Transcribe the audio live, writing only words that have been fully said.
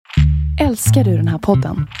Älskar du den här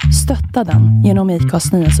podden? Stötta den genom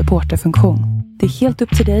IKAs nya supporterfunktion. Det är helt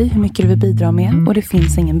upp till dig hur mycket du vill bidra med och det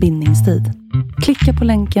finns ingen bindningstid. Klicka på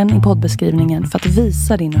länken i poddbeskrivningen för att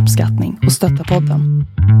visa din uppskattning och stötta podden.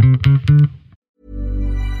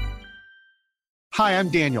 Hi, I'm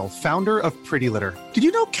Daniel, founder of Pretty Litter. Did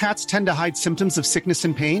you know cats tend to hide symptoms of sickness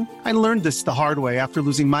and pain? I learned this the hard way after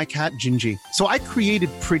losing my cat, Gingy. So I created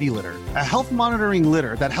Pretty Litter, a health monitoring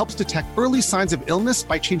litter that helps detect early signs of illness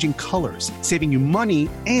by changing colors, saving you money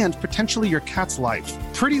and potentially your cat's life.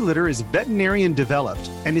 Pretty Litter is veterinarian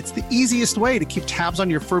developed, and it's the easiest way to keep tabs on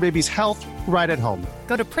your fur baby's health right at home.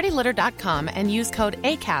 Go to prettylitter.com and use code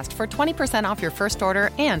ACAST for 20% off your first order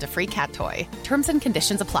and a free cat toy. Terms and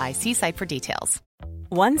conditions apply. See site for details.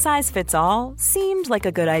 One size fits all seemed like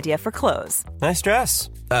a good idea for clothes. Nice dress.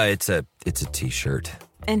 It's a t-shirt.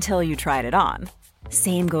 Until you tried it on.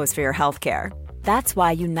 Same goes for your healthcare. That's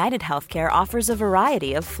why United Healthcare offers a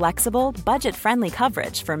variety of flexible, budget-friendly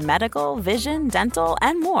coverage for medical, vision, dental,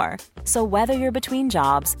 and more. So whether you're between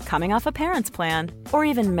jobs, coming off a parent's plan, or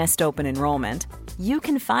even missed open enrollment, you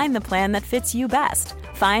can find the plan that fits you best.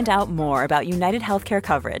 Find out more about United Healthcare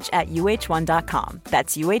coverage at uh1.com.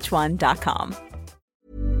 That's uh1.com.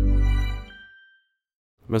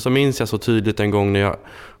 Men så minns jag så tydligt en gång när jag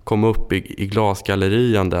kom upp i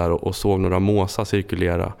glasgallerian där och såg några måsar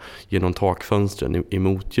cirkulera genom takfönstren i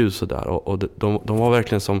motljus och där. Och de var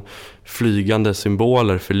verkligen som flygande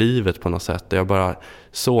symboler för livet på något sätt. Jag bara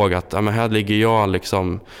såg att ja, men här ligger jag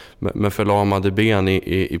liksom med förlamade ben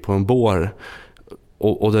på en bår.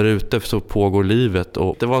 Och där ute så pågår livet.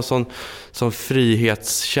 Och det var en sån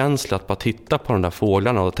frihetskänsla att bara titta på de där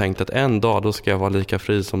fåglarna och tänkte att en dag då ska jag vara lika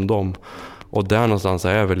fri som dem. Och där någonstans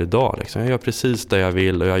är jag väl idag. Liksom. Jag gör precis det jag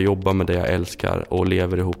vill och jag jobbar med det jag älskar och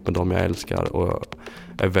lever ihop med dem jag älskar. Och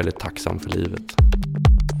jag är väldigt tacksam för livet.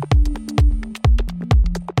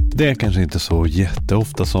 Det är kanske inte så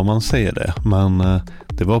jätteofta som man säger det, men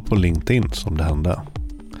det var på LinkedIn som det hände.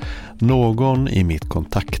 Någon i mitt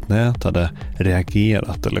kontaktnät hade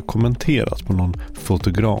reagerat eller kommenterat på någon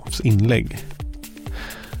fotografs inlägg.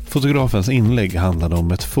 Fotografens inlägg handlade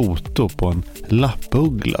om ett foto på en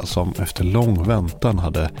lappuggla som efter lång väntan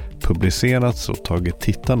hade publicerats och tagit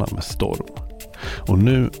tittarna med storm. Och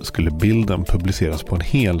nu skulle bilden publiceras på en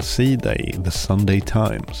helsida i The Sunday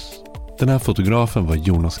Times. Den här fotografen var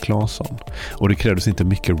Jonas Claesson och det krävdes inte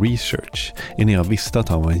mycket research innan jag visste att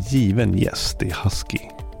han var en given gäst i Husky.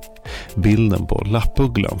 Bilden på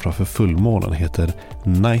lappugglan framför fullmånen heter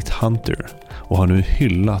Night Hunter och har nu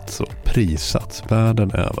hyllats och prisats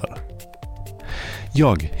världen över.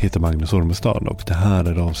 Jag heter Magnus Ormestad och det här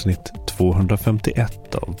är avsnitt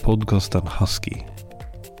 251 av podcasten Husky.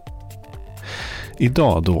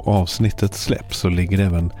 Idag då avsnittet släpps så ligger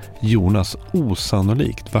även Jonas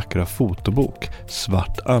osannolikt vackra fotobok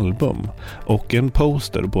Svart album och en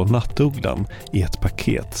poster på nattugglan i ett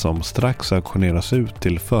paket som strax auktioneras ut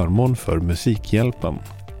till förmån för Musikhjälpen.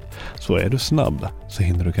 Så är du snabb så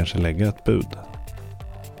hinner du kanske lägga ett bud.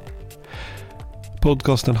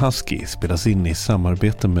 Podcasten Husky spelas in i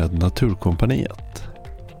samarbete med Naturkompaniet.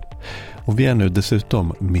 Och vi är nu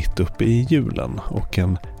dessutom mitt uppe i julen och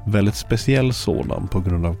en väldigt speciell sådan på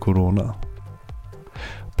grund av corona.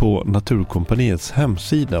 På Naturkompaniets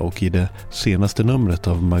hemsida och i det senaste numret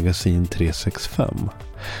av magasin 365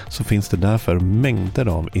 så finns det därför mängder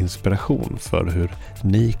av inspiration för hur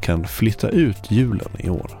ni kan flytta ut julen i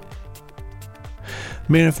år.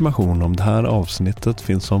 Mer information om det här avsnittet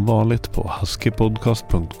finns som vanligt på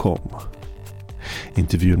huskypodcast.com.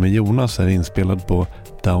 Intervjun med Jonas är inspelad på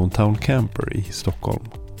Downtown Camper i Stockholm.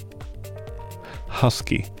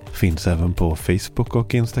 Husky finns även på Facebook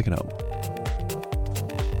och Instagram.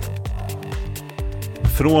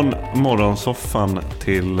 Från morgonsoffan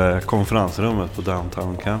till konferensrummet på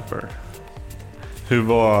Downtown Camper.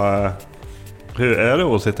 Hur är det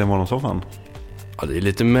att sitta i morgonsoffan? Ja, det är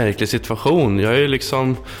lite märklig situation. Jag har ju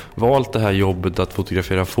liksom valt det här jobbet att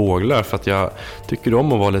fotografera fåglar för att jag tycker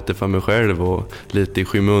om att vara lite för mig själv och lite i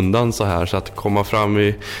skymundan så här. Så att komma fram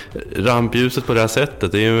i rampljuset på det här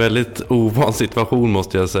sättet, det är en väldigt ovan situation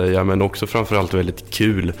måste jag säga. Men också framförallt väldigt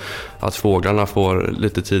kul att fåglarna får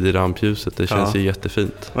lite tid i rampljuset. Det känns ju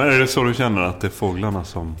jättefint. Men är det så du känner att det är fåglarna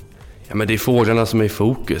som... Ja, men det är fåglarna som är i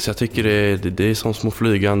fokus. Jag tycker det är som små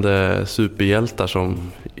flygande superhjältar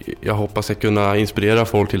som jag hoppas ska kunna inspirera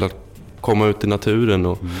folk till att komma ut i naturen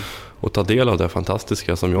och ta del av det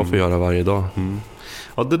fantastiska som jag får göra varje dag.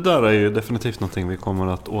 Ja, det där är ju definitivt någonting vi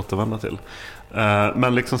kommer att återvända till.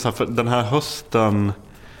 Men liksom så här, för den här hösten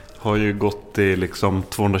har ju gått i liksom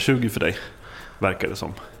 220 för dig, verkar det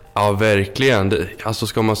som. Ja, verkligen. Alltså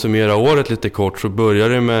ska man summera året lite kort så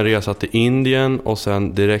började det med en resa till Indien och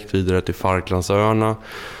sen direkt vidare till Falklandsöarna.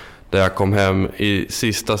 Där jag kom hem i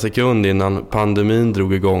sista sekund innan pandemin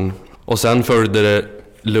drog igång. Och sen följde det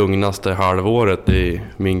lugnaste halvåret i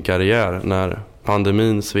min karriär när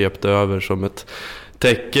pandemin svepte över som ett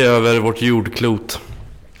täcke över vårt jordklot.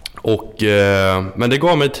 Men det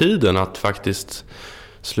gav mig tiden att faktiskt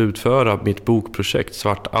slutföra mitt bokprojekt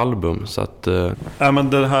Svart album. Så att, men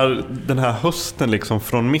den här hösten liksom,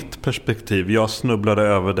 från mitt perspektiv, jag snubblade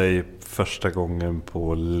över dig första gången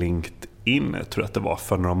på LinkedIn, jag tror att det var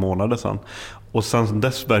för några månader sedan. Och sen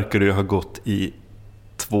dess verkar det ju ha gått i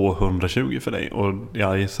 220 för dig. Och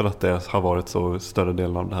jag gissar att det har varit så större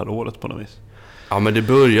delen av det här året på något vis. Ja, men det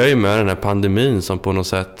börjar ju med den här pandemin som på något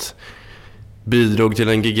sätt bidrog till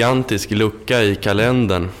en gigantisk lucka i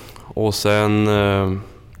kalendern. Och sen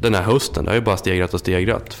den här hösten, det har ju bara stegrat och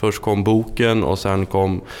stegrat. Först kom boken och sen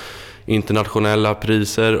kom internationella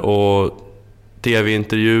priser och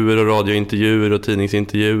tv-intervjuer och radiointervjuer och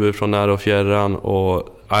tidningsintervjuer från nära och fjärran.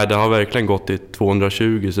 Och det har verkligen gått i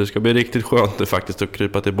 220, så det ska bli riktigt skönt faktiskt att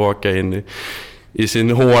krypa tillbaka in i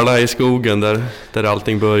sin håla i skogen där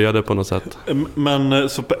allting började på något sätt. Men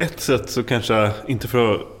så på ett sätt så kanske, inte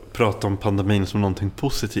för att prata om pandemin som någonting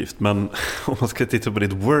positivt, men om man ska titta på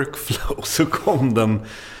ditt workflow så kom den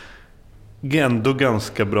ändå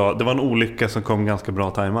ganska bra. Det var en olycka som kom ganska bra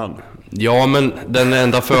tajmad. Ja, men den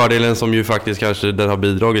enda fördelen som ju faktiskt kanske den har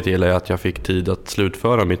bidragit till är att jag fick tid att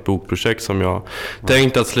slutföra mitt bokprojekt som jag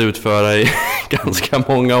tänkt att slutföra i ganska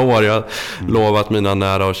många år. Jag lovat mina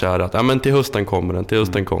nära och kära att men till hösten kommer den, till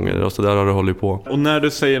hösten kommer det, och så där har det hållit på. Och när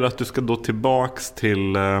du säger att du ska då tillbaks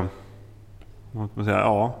till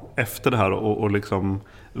efter det här och liksom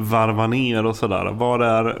varva ner och sådär,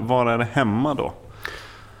 var är det hemma då?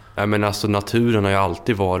 Men alltså naturen har ju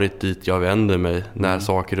alltid varit dit jag vänder mig när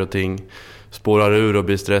saker och ting spårar ur och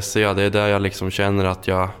blir stressiga. Det är där jag liksom känner att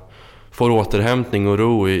jag får återhämtning och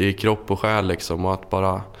ro i kropp och själ liksom. Och att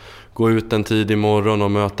bara gå ut en tidig morgon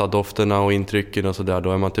och möta dofterna och intrycken och sådär,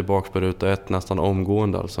 då är man tillbaka på ruta 1 nästan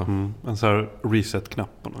omgående alltså. En sån här reset-knapp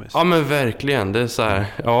på något vis. Ja, men verkligen. Det är så här,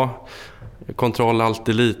 kontroll allt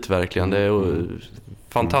delete verkligen. Det är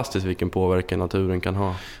fantastiskt vilken påverkan naturen kan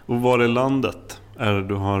ha. Och var i landet är det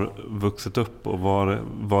du har vuxit upp, och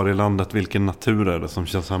var i landet, vilken natur är det som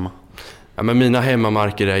känns hemma? Ja, men mina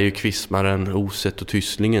hemmamarker är ju Kvismaren, Oset och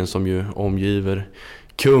Tysslingen som ju omgiver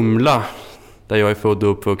Kumla, där jag är född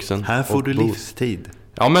och uppvuxen. Här får du livstid.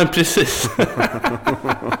 Ja, men precis.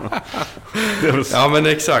 Ja, men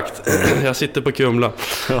exakt. Jag sitter på Kumla.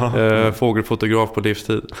 Fågelfotograf på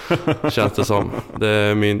livstid, känns det som. Det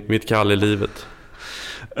är mitt kall i livet.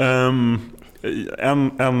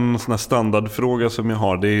 En sån här standardfråga som jag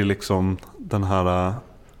har, det är liksom den här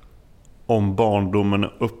om barndomen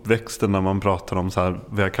och uppväxten, när man pratar om så här,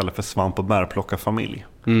 vad jag kallar för svamp- och bärplockarfamilj.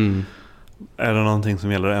 Är det någonting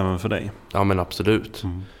som gäller även för dig? Ja, men absolut.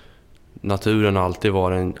 Naturen har alltid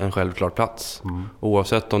varit en självklar plats.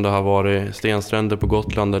 Oavsett om det har varit stenstränder på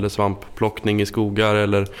Gotland eller svampplockning i skogar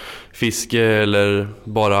eller fiske eller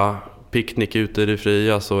bara picknick ute i det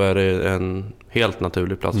fria, så är det en helt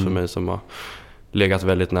naturlig plats för mig som har legat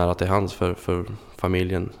väldigt nära till hands för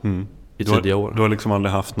familjen i tidiga år. Du har liksom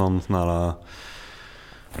aldrig haft någon sån här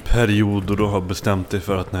period då du har bestämt dig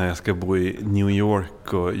för att jag ska bo i New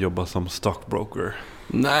York och jobba som stockbroker?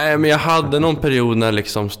 Nej, men jag hade någon period när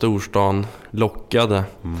liksom storstan lockade.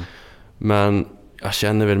 Men jag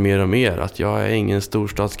känner väl mer och mer att jag är ingen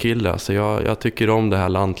storstadskille. Så jag tycker om det här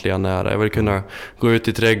lantliga nära. Jag vill kunna gå ut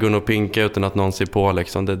i trädgården och pinka utan att någon ser på.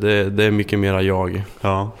 Liksom. Det är mycket mera jag.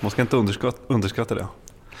 Ja, man ska inte underskatta det.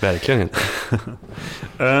 Verkligen inte.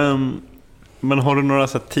 Men har du några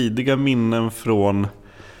så här tidiga minnen från...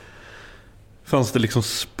 Fanns det liksom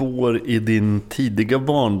spår i din tidiga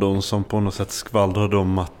barndom som på något sätt skvallrade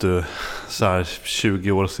om att du så här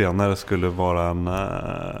 20 år senare skulle vara en...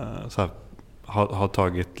 så här, har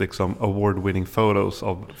tagit liksom award-winning photos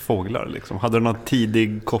av fåglar liksom. Hade du någon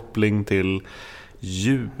tidig koppling till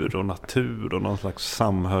djur och natur och någon slags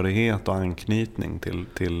samhörighet och anknytning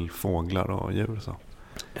till fåglar och djur så?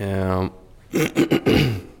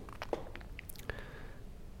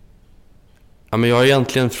 Ja, men jag har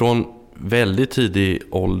egentligen från väldigt tidig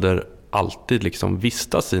ålder alltid liksom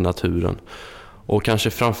vistats i naturen, och kanske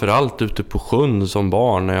framförallt ute på sjön som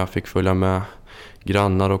barn när jag fick följa med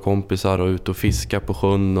grannar och kompisar och ut och fiska på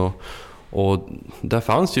sjön, och där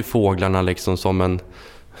fanns ju fåglarna liksom som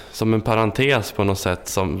en parentes på något sätt.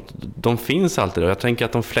 Som, de finns alltid där. Jag tänker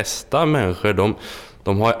att de flesta människor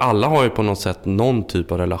alla har ju på något sätt någon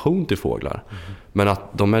typ av relation till fåglar. Men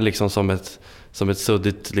att de är liksom som ett som ett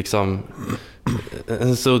suddigt liksom,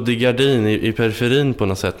 en suddig gardin i periferin på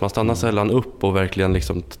något sätt. Man stannar sällan upp och verkligen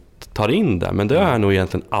liksom tar in det. Men det har jag nog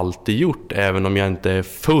egentligen alltid gjort, även om jag inte är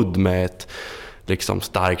född med ett liksom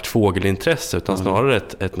starkt fågelintresse, utan snarare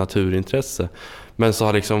ett naturintresse. Men så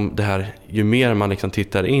har liksom det här, ju mer man liksom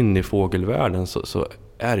tittar in i fågelvärlden så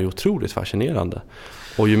är det otroligt fascinerande.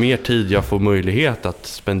 Och ju mer tid jag får möjlighet att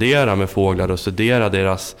spendera med fåglar och studera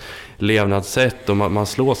deras levnadssätt, och man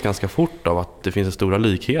slås ganska fort av att det finns en stora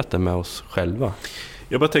likheter med oss själva.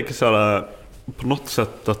 Jag bara tänker så här, på något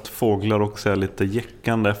sätt att fåglar också är lite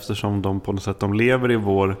jäckande, eftersom de på något sätt de lever i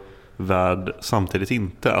vår värld samtidigt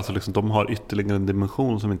inte. Alltså liksom, de har ytterligare en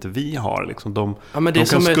dimension som inte vi har. Liksom, de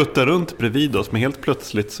kan skutta runt bredvid oss, men helt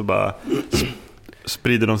plötsligt så bara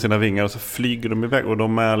sprider de sina vingar och så flyger de iväg. Och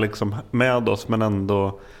de är liksom med oss, men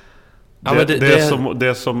ändå... Det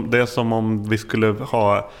är som om vi skulle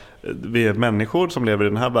ha... Vi är människor som lever i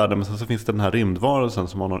den här världen, men sen så finns det den här rymdvarelsen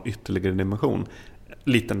som har någon ytterligare dimension.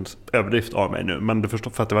 Liten överdrift av mig nu, men du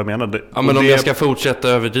förstår vad jag menar. Ja, men om jag ska fortsätta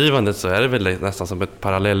överdrivandet så är det väl nästan som ett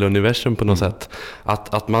parallelluniversum på något sätt.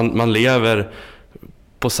 Att man lever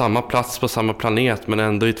på samma plats, på samma planet, men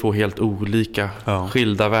ändå i två helt olika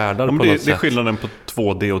skilda världar på något sätt. Det är skillnaden på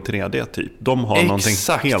 2D och 3D typ. De har någonting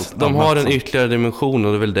helt de har en ytterligare dimension,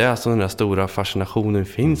 och det är väl det som den där stora fascinationen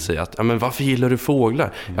finns i. Att, ja, men varför gillar du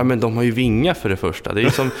fåglar? Ja, men de har ju vingar för det första. Det är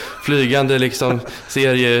ju som flygande liksom,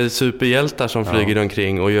 serie superhjältar som flyger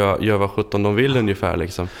omkring och gör vad 17 de vill ungefär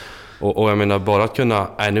liksom. Och jag menar, bara att kunna,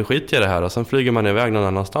 nu skiter jag det här, och sen flyger man iväg någon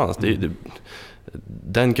annanstans.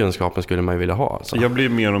 Den kunskapen skulle man ju vilja ha. Så. Jag blir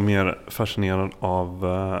mer och mer fascinerad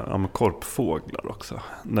av korpfåglar också.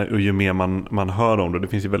 Och ju mer man hör om det. Det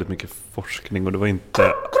finns ju väldigt mycket forskning, och det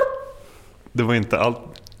var inte allt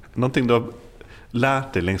någonting du har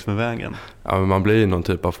lärt dig längs med vägen. Ja, men man blir någon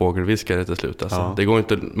typ av fågelviskare till slut. Alltså. Ja. Det går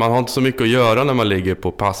inte, man har inte så mycket att göra när man ligger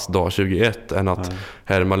på pass dag 21 än att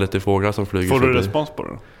härma lite fåglar som flyger. Får du respons på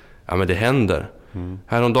det? Ja, men det händer.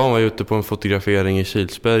 Häromdagen var jag ute på en fotografering i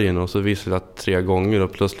Kilsbergen, och så visade jag 3 gånger,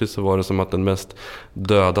 och plötsligt så var det som att den mest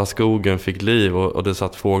döda skogen fick liv, och det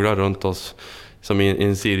satt fåglar runt oss som i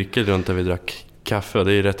en cirkel runt där vi drack kaffe.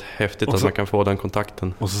 Det är rätt häftigt att man kan få den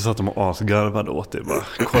kontakten. Och så satt de och asgarvade åt det. Bara,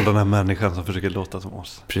 kolla den här människan som försöker låta som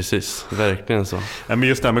oss. Precis, verkligen så. Ja, men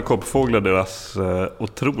just det här med korpfåglar, deras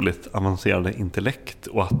otroligt avancerade intellekt,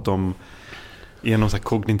 och att de genom så här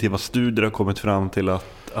kognitiva studier har kommit fram till att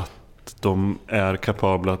de är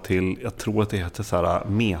kapabla till, jag tror att det heter så här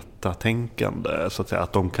metatänkande, så att säga,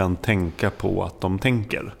 att de kan tänka på att de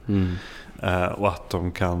tänker. Och att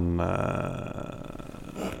de kan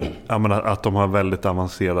att de har väldigt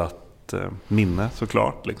avancerat minne,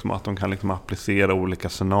 såklart, liksom, att de kan liksom applicera olika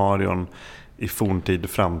scenarion i forntid,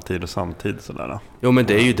 framtid och samtid sådär. Jo, men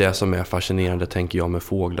det är ju det som är fascinerande, tänker jag, med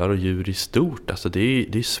fåglar och djur i stort. Alltså det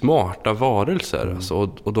är smarta varelser.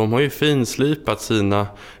 Alltså, och de har ju finslipat sina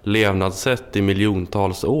levnadssätt i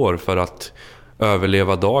miljontals år för att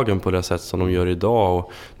överleva dagen på det sätt som de gör idag.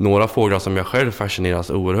 Och några fåglar som jag själv fascineras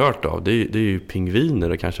oerhört av, det är ju pingviner,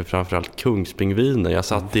 och kanske framförallt kungspingviner. Jag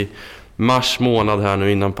satt i mars månad här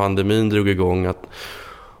nu innan pandemin drog igång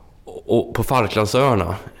och på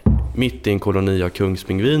Falklandsöarna, mitt i en koloni av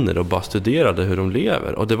kungspingviner, och bara studerade hur de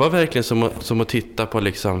lever. Och det var verkligen som att titta på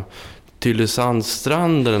liksom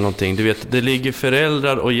Tylösandsstrand eller någonting. Du vet, det ligger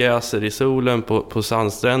föräldrar och jäser i solen på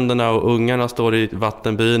sandstränderna, och ungarna står i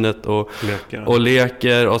vattenbynet och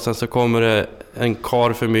leker. Och sen så kommer det en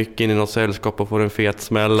kar för mycket in i något sällskap och får en fet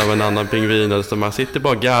smäll av en annan pingvin. Så man sitter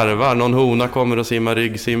bara och garvar. Någon hona kommer och simmar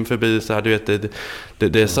ryggsim förbi så här. Du vet, det är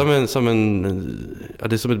det är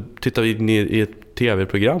som att titta in i ett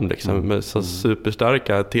tv-program liksom, med så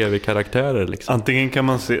superstarka tv-karaktärer liksom. Antingen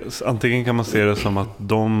kan man se det som att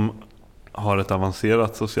de har ett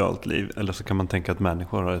avancerat socialt liv, eller så kan man tänka att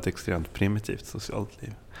människor har ett extremt primitivt socialt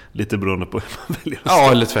liv. Lite beroende på hur man väljer.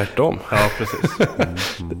 Ja, eller tvärtom. Ja, precis.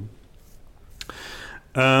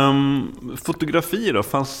 Fotografi då,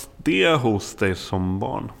 fanns det hos dig som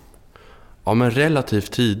barn? Ja, men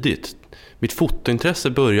relativt tidigt. Mitt fotointresse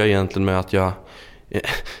började egentligen med att jag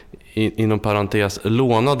inom parentes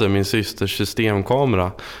lånade min systers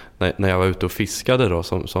systemkamera när jag var ute och fiskade då,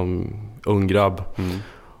 som ung grabb.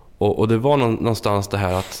 Och det var någonstans det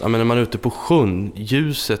här att när man är ute på sjön,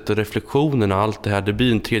 ljuset och reflektionerna, allt det här, det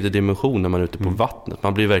blir en tredje dimension när man är ute på vattnet.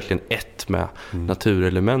 Man blir verkligen ett med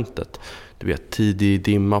naturelementet. du vet, tidig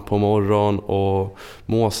dimma på morgon och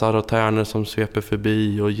måsar och tärnor som sveper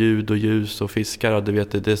förbi och ljud och ljus och fiskar. Och du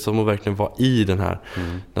vet, det är som att verkligen vara i den här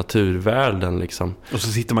naturvärlden liksom. Och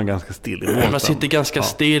så sitter man ganska still i båten. Man sitter ganska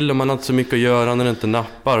still och man har inte så mycket att göra när det inte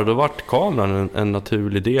nappar. Och då vart kameran en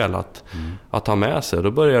naturlig del att ha med sig. Och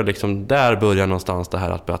då börjar liksom, där börjar någonstans det här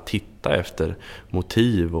att börja titta efter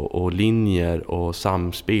motiv och linjer och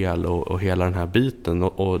samspel och hela den här biten.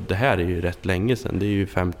 Och det här är ju rätt länge sedan, det är ju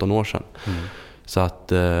 15 år sedan. Så att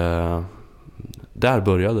där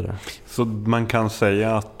började det. Så man kan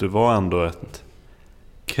säga att du var ändå ett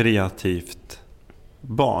kreativt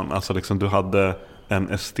barn. Alltså liksom du hade en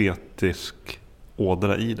estetisk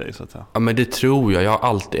ådra i dig så att säga. Ja, men det tror jag. Jag har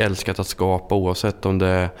alltid älskat att skapa, oavsett om det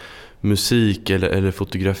är musik eller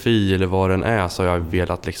fotografi eller vad den är, så har jag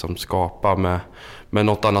velat liksom skapa med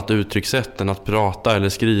något annat uttryckssätt än att prata eller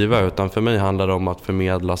skriva, utan för mig handlar det om att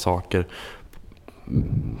förmedla saker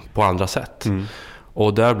på andra sätt.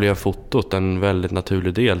 Och där blev fotot en väldigt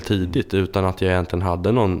naturlig del tidigt, utan att jag egentligen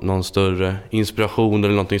hade någon större inspiration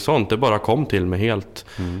eller någonting sånt. Det bara kom till mig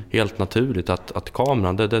helt naturligt att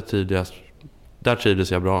kameran, där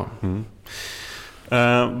trivdes jag bra.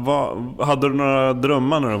 Hade du några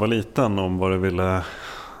drömmar när du var liten om vad du ville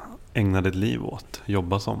ägna ditt liv åt?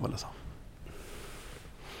 Jobba som eller så?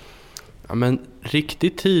 Ja, men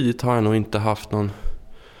riktigt tidigt har jag nog inte haft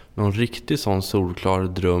någon riktigt sån solklar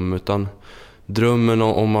dröm, utan drömmen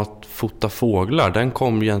om att fota fåglar, den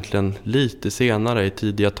kom egentligen lite senare, i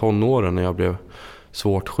tidiga tonåren, när jag blev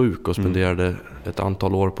svårt sjuk och spenderade ett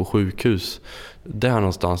antal år på sjukhus. Där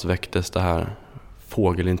någonstans väcktes det här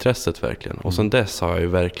fågelintresset verkligen. Och sen dess har jag ju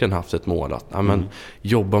verkligen haft ett mål att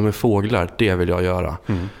jobba med fåglar, det vill jag göra.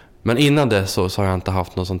 Men innan dess så har jag inte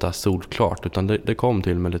haft något sånt där solklart, utan det kom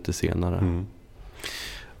till mig lite senare.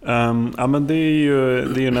 Ja, men det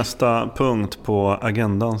är ju nästa punkt på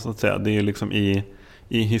agendan så att säga. Det är ju liksom i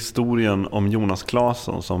historien om Jonas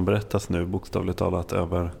Claesson som berättas nu bokstavligt talat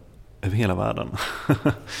över hela världen.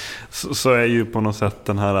 så är ju på något sätt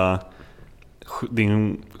den här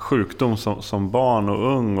din sjukdom som barn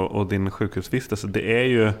och ung och din sjukhusvistelse, det är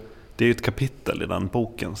ju ett kapitel i den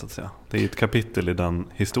boken så att säga. Det är ett kapitel i den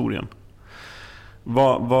historien.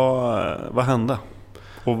 Vad hände?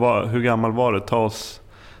 Och hur gammal var du?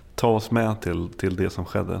 Ta oss med till det som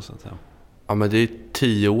skedde så att säga. Ja, men det är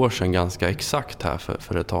 10 år sedan ganska exakt här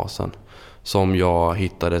för ett tag sedan som jag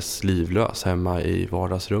hittades livlös hemma i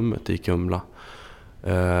vardagsrummet i Kumla.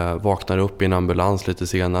 Vaknade upp i en ambulans lite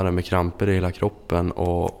senare med kramper i hela kroppen.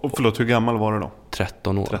 Och förlåt, hur gammal var du då?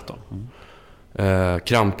 13 år. 13.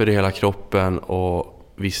 Kramper i hela kroppen och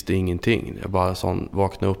visste ingenting. Jag bara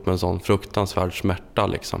vaknade upp med en sån fruktansvärd smärta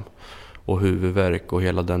liksom. Och huvudvärk och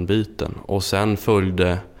hela den biten. Och sen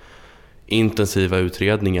följde intensiva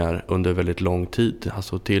utredningar under väldigt lång tid.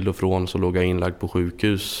 Alltså till och från så låg jag inlagd på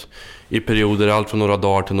sjukhus i perioder, allt från några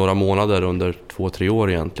dagar till några månader under 2-3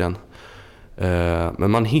 år egentligen.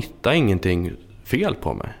 Men man hittar ingenting fel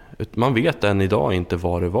på mig. Man vet än idag inte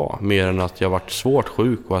vad det var, mer än att jag varit svårt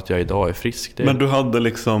sjuk och att jag idag är frisk. Men du hade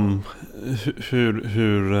liksom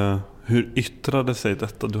hur yttrade sig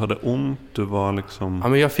detta? Du hade ont, du var liksom... Ja,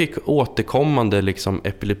 men jag fick återkommande liksom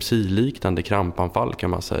epilepsiliknande krampanfall kan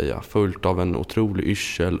man säga. Fullt av en otrolig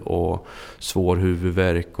yrsel och svår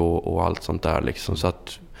huvudvärk och allt sånt där liksom. Så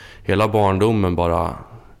att hela barndomen bara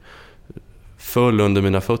föll under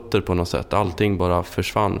mina fötter på något sätt. Allting bara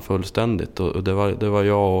försvann fullständigt. Och det var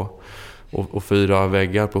jag och 4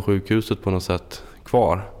 väggar på sjukhuset på något sätt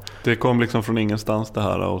kvar. Det kom liksom från ingenstans det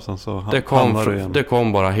här och sen så det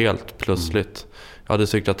kom bara helt plötsligt. Jag hade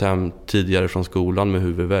cyklat hem tidigare från skolan med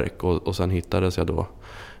huvudvärk och sen hittades jag då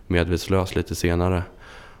medvetslös lite senare.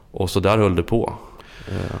 Och så där höll det på.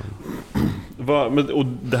 Och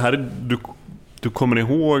det här, du kommer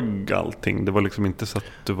ihåg allting? Det var liksom inte så att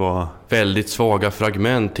du var... Väldigt svaga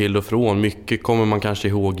fragment till och från. Mycket kommer man kanske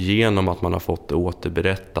ihåg genom att man har fått det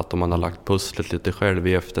återberättat och man har lagt pusslet lite själv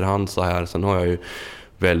i efterhand så här. Sen har jag ju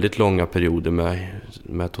väldigt långa perioder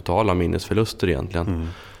med totala minnesförluster egentligen.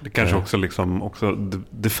 Det kanske också liksom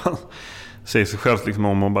det säger sig själv liksom,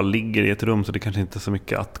 om man bara ligger i ett rum så det kanske inte är så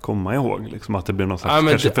mycket att komma ihåg liksom, att det blir någon slags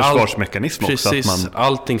kanske försvarsmekanism också. Precis, att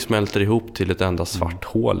allting smälter ihop till ett enda svart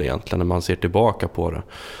hål egentligen när man ser tillbaka på det.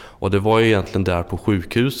 Och det var ju egentligen där på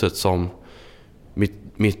sjukhuset som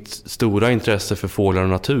mitt stora intresse för fåglar och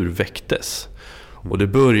natur väcktes. Och det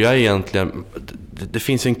börjar egentligen... Det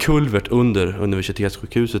finns en kulvert under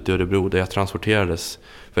universitetssjukhuset i Örebro där jag transporterades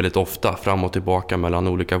väldigt ofta fram och tillbaka mellan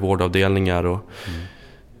olika vårdavdelningar och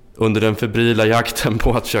under den febrila jakten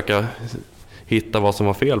på att försöka hitta vad som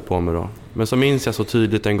var fel på mig då. Men så minns jag så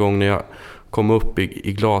tydligt en gång när jag kom upp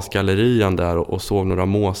i glasgallerian där och såg några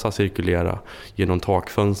måsar cirkulera genom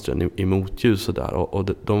takfönstren i motljus och där. Och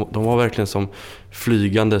de var verkligen som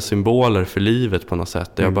flygande symboler för livet på något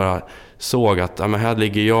sätt. Jag bara såg att men här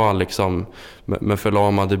ligger jag liksom med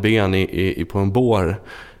förlamade ben på en bår.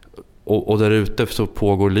 Och där ute så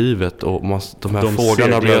pågår livet och de här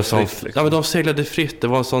fåglarna blev som liksom. De seglade fritt. Det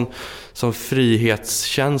var en sån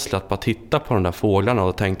frihetskänsla att bara titta på de där fåglarna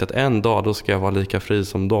och tänkte att en dag då ska jag vara lika fri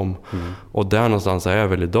som dem. Och där någonstans är jag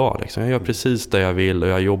väl idag liksom. Jag gör precis det jag vill och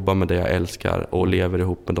jag jobbar med det jag älskar och lever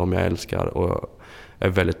ihop med dem jag älskar och jag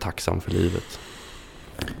är väldigt tacksam för livet.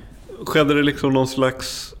 Skedde det liksom någon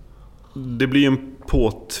slags, det blir en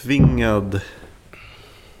påtvingad.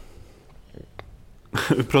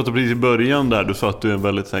 Vi pratade precis i början där, du sa att du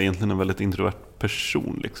är egentligen en väldigt introvert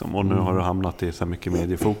person liksom, och nu har du hamnat i så mycket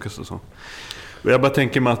mediefokus och så. Och jag bara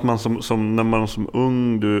tänker mig att man när man som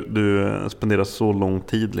ung du spenderar så lång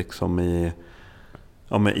tid liksom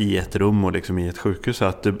i ett rum och liksom i ett sjukhus,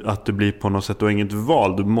 att du blir på något sätt, du har inget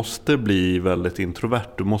val, du måste bli väldigt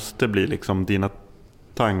introvert, du måste bli liksom, dina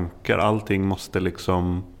tankar, allting måste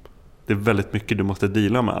liksom, det är väldigt mycket du måste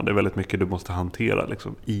deala med, det är väldigt mycket du måste hantera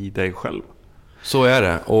liksom i dig själv. Så är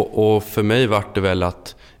det. Och för mig var det väl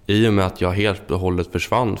att i och med att jag helt och hållet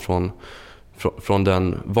försvann från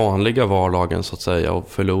den vanliga vardagen så att säga och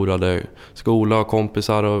förlorade skola och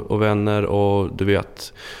kompisar och vänner och du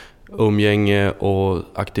vet umgänge och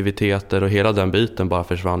aktiviteter och hela den biten bara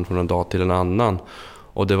försvann från en dag till en annan.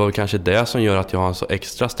 Och det var väl kanske det som gör att jag har så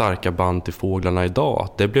extra starka band till fåglarna idag.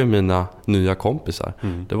 Det blev mina nya kompisar.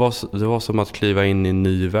 Det var som att kliva in i en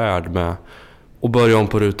ny värld med och börja om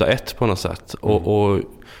på ruta 1 på något sätt. Och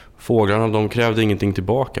fåglarna, de krävde ingenting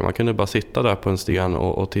tillbaka. Man kunde bara sitta där på en sten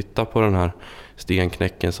och titta på den här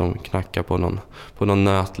stenknäcken som knackar på någon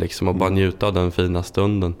nöt liksom, och bara njuta av den fina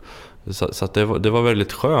stunden. Så att det var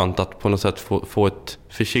väldigt skönt att på något sätt få ett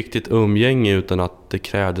försiktigt umgänge utan att det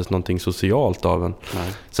krävdes någonting socialt av en.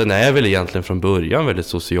 Nej. Sen är jag väl egentligen från början väldigt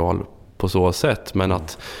social på så sätt, men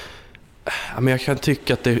att men jag kan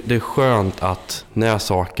tycka att det är skönt att när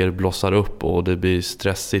saker blossar upp och det blir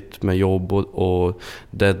stressigt med jobb och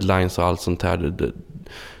deadlines och allt sånt här.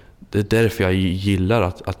 Det är därför jag gillar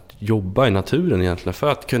att jobba i naturen egentligen.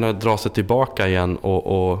 För att kunna dra sig tillbaka igen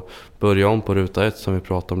och börja om på ruta 1 som vi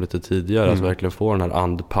pratade om lite tidigare. Att verkligen få den här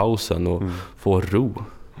andpausen och få ro.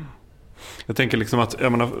 Jag tänker liksom att,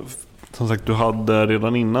 jag menar, som sagt, du hade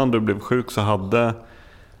redan innan du blev sjuk så hade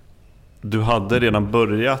du redan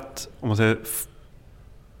börjat, om man säger,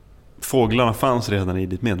 fåglarna fanns redan i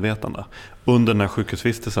ditt medvetande. Under den här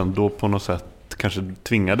sjukhusvistelsen då på något sätt kanske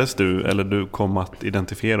tvingades du, eller du kom att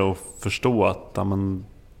identifiera och förstå att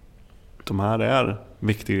de här är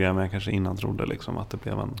viktigare än jag kanske innan trodde liksom, att det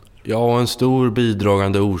blev en... Ja, en stor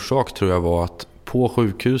bidragande orsak tror jag var att på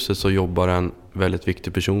sjukhuset så jobbar en väldigt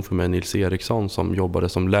viktig person för mig, Nils Eriksson, som jobbade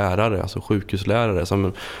som lärare, alltså sjukhuslärare,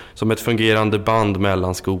 som ett fungerande band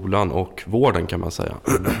mellan skolan och vården kan man säga.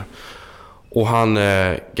 Och han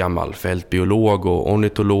är gammal fältbiolog och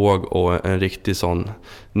ornitolog och en riktig sån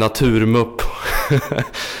naturmupp.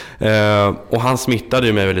 Och han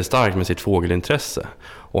smittade mig väldigt starkt med sitt fågelintresse.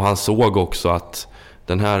 Och han såg också att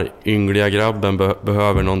den här yngliga grabben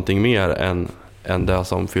behöver någonting mer än det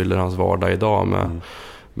som fyller hans vardag idag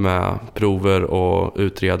med prover och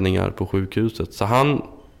utredningar på sjukhuset. Så han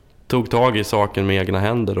tog tag i saken med egna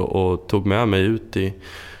händer och tog med mig ut i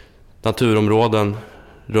naturområden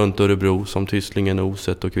runt Örebro som Tysslingen,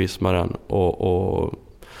 Oset och Kvismaren och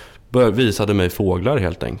visade mig fåglar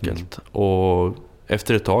helt enkelt. Och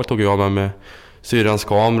efter ett tag tog jag med syrrans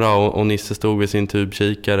kamera och Nisse stod vid sin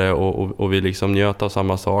tubkikare och vi liksom njöt av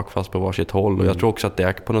samma sak fast på varsitt håll. Och jag tror också att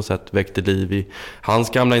det på något sätt väckte liv i hans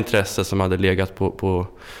gamla intresse som hade legat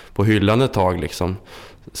på hyllan ett tag liksom.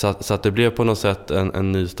 Så att det blev på något sätt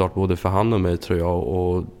en ny start både för han och mig tror jag.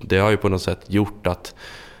 Och det har ju på något sätt gjort att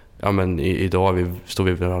idag står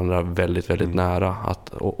vi varandra väldigt, väldigt nära.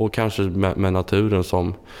 Och kanske med naturen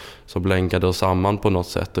som blänkade oss samman på något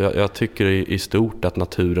sätt. Och jag tycker i stort att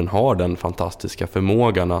naturen har den fantastiska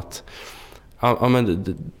förmågan att...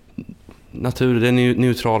 Naturen är en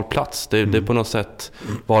neutral plats. Det är på något sätt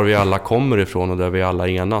var vi alla kommer ifrån och där vi alla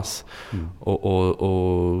enas.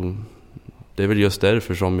 Och det är väl just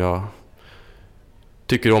därför som jag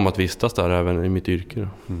tycker om att vistas där även i mitt yrke.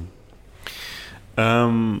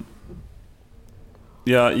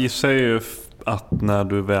 Jag gissar ju att när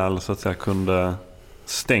du väl så att säga kunde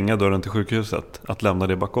stänga dörren till sjukhuset, att lämna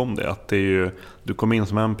det bakom dig, att det är ju, du kom in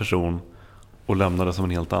som en person och lämnade som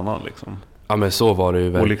en helt annan liksom. Ja, men så var det ju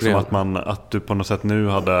verkligen. Och liksom att du på något sätt nu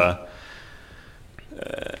hade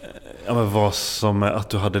Ja, men vad som, att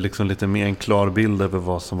du hade liksom lite mer en klar bild över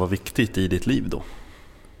vad som var viktigt i ditt liv då?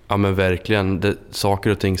 Ja, men verkligen. Saker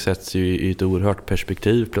och ting sätts ju i ett oerhört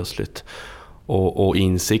perspektiv plötsligt. Och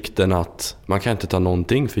insikten att man kan inte ta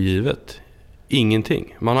någonting för givet.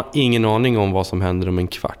 Ingenting. Man har ingen aning om vad som händer om en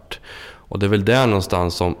kvart. Och det är väl där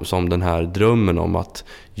någonstans som den här drömmen om att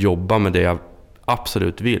jobba med det jag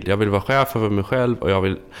absolut vill. Jag vill vara chef över mig själv och jag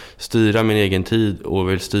vill styra min egen tid och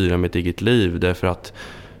vill styra mitt eget liv. Därför att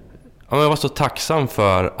jag var så tacksam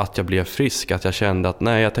för att jag blev frisk. Att jag kände att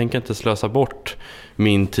nej, jag tänker inte slösa bort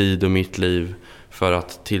min tid och mitt liv för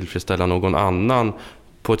att tillfredsställa någon annan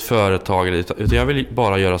på ett företag. Utan jag vill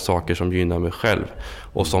bara göra saker som gynnar mig själv.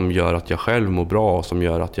 Och som gör att jag själv mår bra. Och som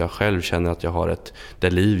gör att jag själv känner att jag har det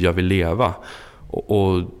liv jag vill leva.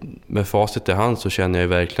 Och med facit i hand så känner jag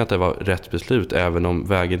verkligen att det var rätt beslut. Även om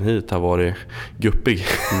vägen hit har varit guppig.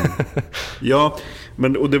 Ja,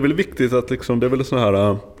 men och det är väl viktigt att liksom, det är väl så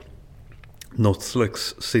här något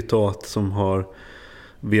slags citat som har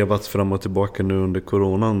vevats fram och tillbaka nu under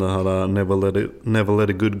coronan. Det här never let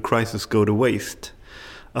a good crisis go to waste.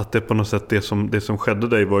 Att det på något sätt, det som skedde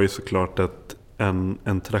dig var ju såklart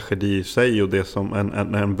en tragedi i sig och det som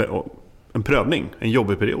en prövning, en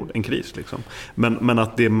jobbig period, en kris liksom. Men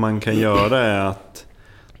att det man kan göra är att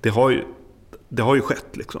det har ju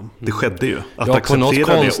skett liksom. Det skedde ju. Att på något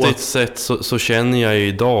konstigt sätt så känner jag ju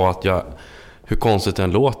idag att hur konstigt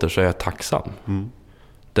den låter så är jag tacksam.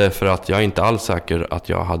 Därför att jag är inte alls säker att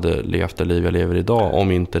jag hade levt det liv jag lever idag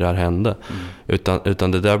om inte det här hände.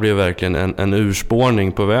 Utan det där blev verkligen en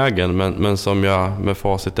urspårning på vägen. Men som jag med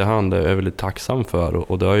facit i hand är väldigt tacksam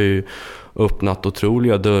för. Och det har ju öppnat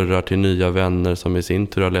otroliga dörrar till nya vänner som i sin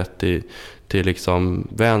tur har lett till liksom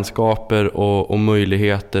vänskaper och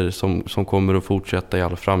möjligheter som kommer att fortsätta i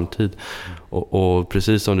all framtid. Och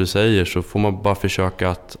precis som du säger så får man bara försöka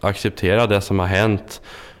att acceptera det som har hänt.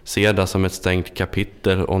 Se det som ett stängt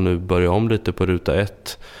kapitel och nu börja om lite på ruta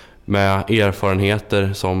 1 med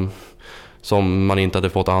erfarenheter som man inte hade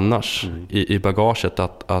fått annars i bagaget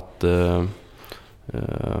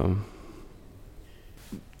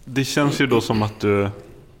Det känns ju då som att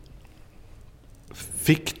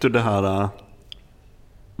fick du det här,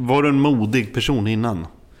 var du en modig person innan?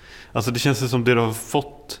 Alltså det känns som det du har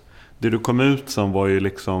fått, det du kom ut som var ju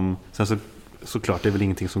liksom, sen såklart det är väl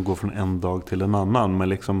ingenting som går från en dag till en annan, men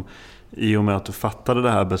liksom i och med att du fattade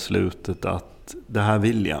det här beslutet att det här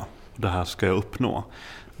vill jag och det här ska jag uppnå.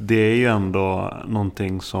 Det är ju ändå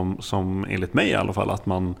någonting som enligt mig i alla fall att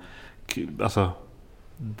man, alltså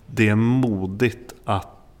det är modigt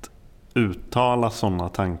att uttala sådana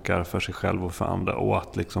tankar för sig själv och för andra och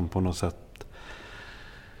att liksom på något sätt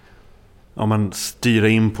styra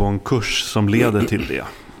in på en kurs som leder till det.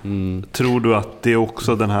 Tror du att det är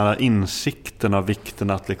också den här insikten av vikten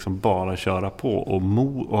att liksom bara köra på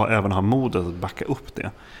och även ha modet att backa upp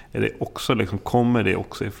det? Är det också liksom, kommer det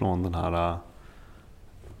också ifrån den här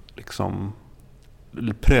liksom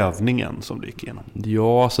prövningen som du gick igenom?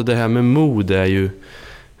 Ja, alltså det här med mod är ju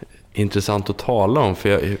intressant att tala om, för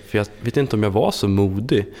jag vet inte om jag var så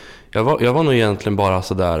modig. Jag var nog egentligen bara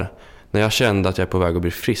så där. När jag kände att jag är på väg att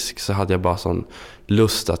bli frisk så hade jag bara sån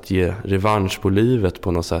lust att ge revansch på livet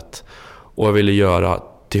på något sätt. Och jag ville göra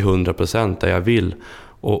till 100% det jag vill.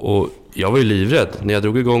 Och jag var ju livrädd. När jag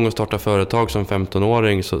drog igång och startade företag som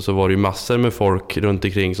 15-åring så var det ju massor med folk runt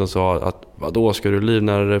omkring som sa att vadå, ska du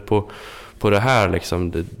livnära dig på det här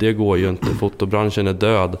liksom? Det går ju inte, fotobranschen är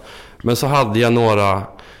död. Men så hade jag några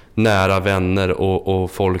nära vänner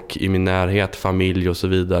och folk i min närhet, familj och så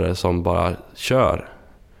vidare som bara kör.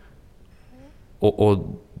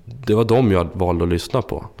 Och det var dem jag valde att lyssna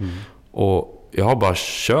på. Och jag har bara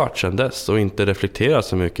kört sedan dess och inte reflekterat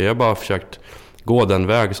så mycket. Jag har bara försökt gå den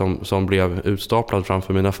väg som blev utstaplad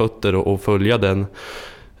framför mina fötter och följa den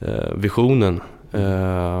visionen.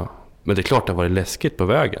 Men det är klart det har varit läskigt på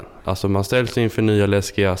vägen. Alltså man ställs inför nya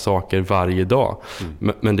läskiga saker varje dag.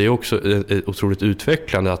 Men det är också otroligt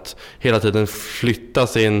utvecklande att hela tiden flytta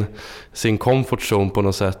sin comfort zone på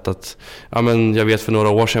något sätt. Att, jag vet för några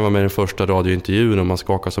år sedan var med i den första radiointervjun och man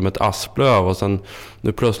skakar som ett asplöv. Och sen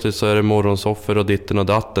nu plötsligt så är det morgonsoffer och ditten och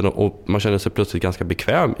datten. Och man känner sig plötsligt ganska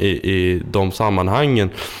bekväm i de sammanhangen.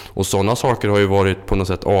 Och sådana saker har ju varit på något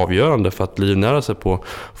sätt avgörande för att livnära sig på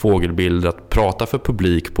fågelbilder. Att prata för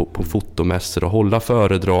publik på fotomässor och hålla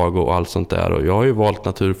föredrag och allt sånt där. Och jag har ju valt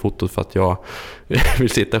naturfotot för att jag vill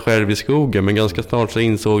sitta själv i skogen. Men ganska snart så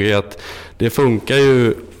insåg jag att det funkar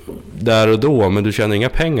ju där och då, men du tjänar inga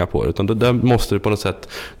pengar på det. Utan där måste du på något sätt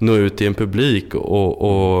nå ut till en publik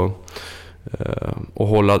och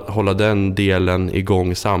hålla den delen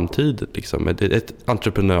igång samtidigt. Liksom. Det är ett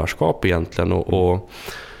entreprenörskap egentligen.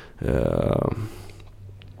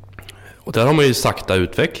 Och där har man ju sakta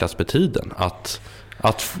utvecklats med tiden.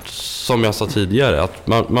 Att som jag sa tidigare, att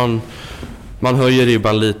man höjer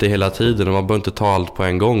ribban lite hela tiden och man behöver inte ta allt på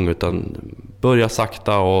en gång, utan börja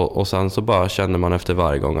sakta och sen så bara känner man efter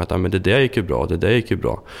varje gång att men det där gick ju bra, det där gick ju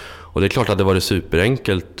bra. Och det är klart att det var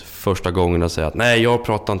superenkelt första gången att säga att nej, jag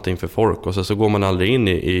pratar inte inför folk, och så går man aldrig in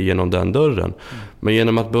genom den dörren. Men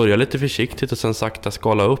genom att börja lite försiktigt och sen sakta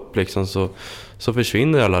skala upp liksom, så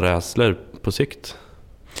försvinner alla rädslor på sikt.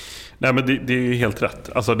 Nej, men det är ju helt rätt.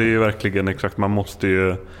 Alltså det är ju verkligen exakt, man måste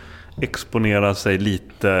ju exponera sig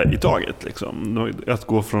lite i taget liksom. Att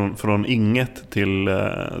gå från inget till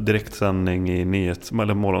direktsändning i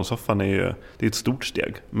eller morgonsoffan det är ett stort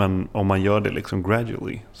steg, men om man gör det liksom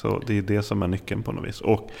gradually, så det är det som är nyckeln på något vis.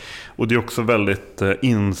 Och det är också väldigt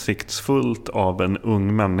insiktsfullt av en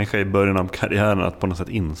ung människa i början av karriären att på något sätt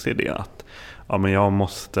inse det, att men jag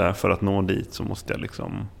måste, för att nå dit så måste jag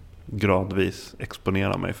liksom gradvis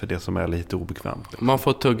exponera mig för det som är lite obekvämt. Man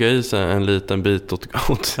får tugga i sig en liten bit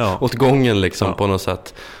åt gången liksom, på något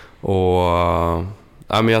sätt. Och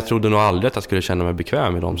men jag trodde nog aldrig att jag skulle känna mig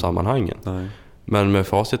bekväm i de sammanhangen. Nej. Men med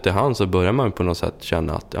facit i hand så börjar man på något sätt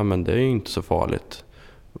känna att men det är inte så farligt.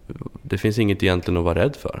 Det finns inget egentligen att vara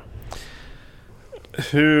rädd för.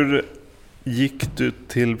 Hur gick du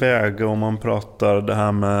tillväga om man pratar det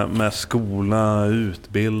här med skola,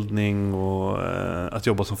 utbildning och att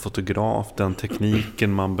jobba som fotograf, den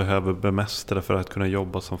tekniken man behöver bemästra för att kunna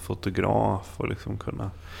jobba som fotograf och liksom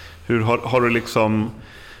kunna... Har du liksom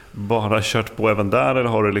bara kört på även där, eller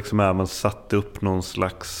har du liksom även satt upp någon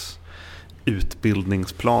slags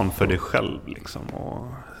utbildningsplan för dig själv liksom, och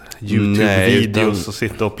YouTube-videos och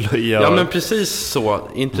sitta och plöja? Ja, men precis så.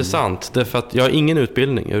 Intressant. Därför att jag har ingen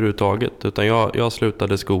utbildning överhuvudtaget, utan jag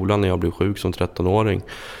slutade skolan när jag blev sjuk som 13-åring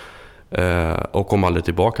och kom aldrig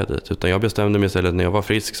tillbaka dit. Utan jag bestämde mig istället när jag var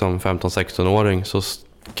frisk som 15-16-åring, så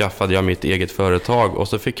skaffade jag mitt eget företag, och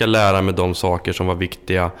så fick jag lära mig de saker som var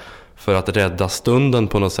viktiga för att rädda stunden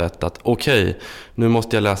på något sätt. Att okej, nu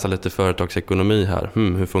måste jag läsa lite företagsekonomi här.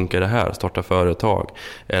 Hur funkar det här? Starta företag.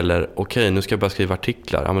 Eller okej, nu ska jag börja skriva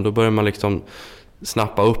artiklar. Ja, men då börjar man liksom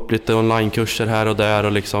snappa upp lite onlinekurser här och där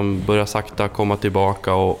och liksom börja sakta komma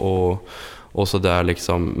tillbaka och så där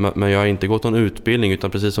liksom. Men jag har inte gått någon utbildning,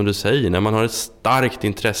 utan precis som du säger, när man har ett starkt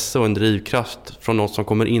intresse och en drivkraft från något som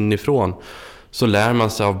kommer inifrån, så lär man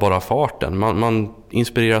sig av bara farten. Man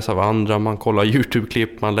inspireras av andra, man kollar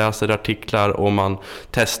YouTube-klipp, man läser artiklar och man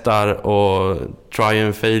testar och try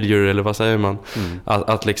and failure, eller vad säger man?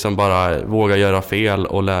 Att liksom bara våga göra fel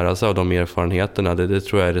och lära sig av de erfarenheterna. Det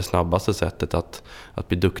tror jag är det snabbaste sättet att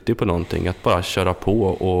bli duktig på någonting. Att bara köra på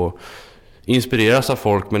och inspireras av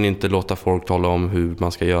folk, men inte låta folk tala om hur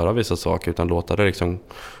man ska göra vissa saker, utan låta det liksom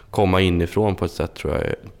komma inifrån på ett sätt, tror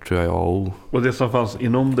jag är A och O. Och det som fanns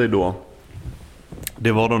inom dig då,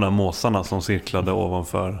 det var de där måsarna som cirklade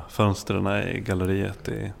ovanför fönstren i galleriet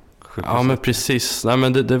i sjukhuset. Ja, men precis. Nej,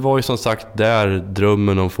 men det var ju som sagt där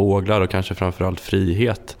drömmen om fåglar och kanske framförallt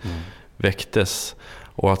frihet väcktes.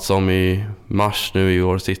 Och att som i mars nu i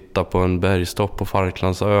år sitta på en bergstopp på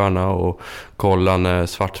Falklandsöarna och kolla när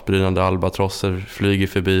svartbrynande albatrosser flyger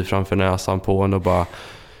förbi framför näsan på en och bara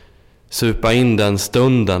supa in den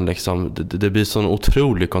stunden liksom. Det blir sån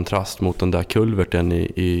otrolig kontrast mot den där kulverten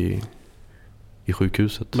i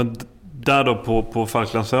sjukhuset. Men där då på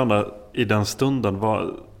Falklandsöarna i den stunden,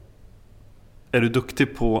 är du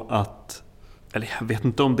duktig på att, eller jag vet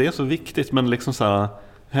inte om det är så viktigt, men liksom så här,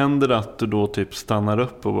 händer det att du då typ stannar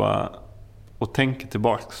upp och tänker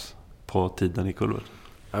tillbaks på tiden i kulvert?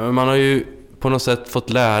 Ja, men man har ju på något sätt fått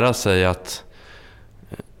lära sig att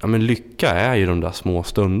men lycka är ju de där små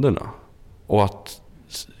stunderna, och att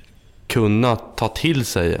kunna ta till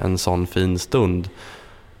sig en sån fin stund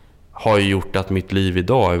har ju gjort att mitt liv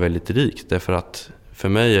idag är väldigt rikt. Därför att för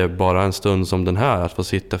mig är bara en stund som den här, att få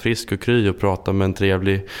sitta frisk och kry och prata med en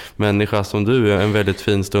trevlig människa som du, är en väldigt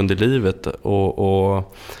fin stund i livet.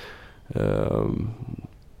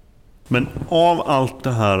 Men av allt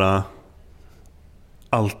det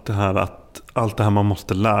här man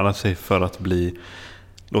måste lära sig för att bli,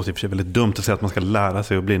 låter i och för sig väldigt dumt att säga att man ska lära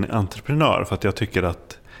sig att bli en entreprenör, för att jag tycker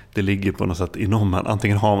att det ligger på något sätt inom man.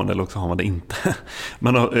 Antingen har man det eller också har man det inte.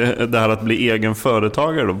 Men det här att bli egen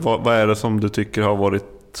företagare då, vad är det som du tycker har varit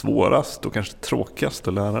svårast och kanske tråkigast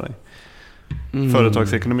att lära dig?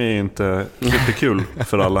 Företagsekonomi är inte superkul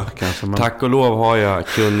för alla kanske. Men... Tack och lov har jag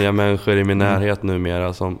kunniga människor i min närhet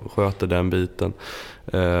numera som sköter den biten.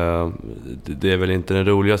 Det är väl inte den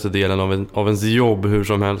roligaste delen av ens jobb hur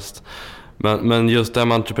som helst. Men just det här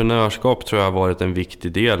med entreprenörskap tror jag har varit en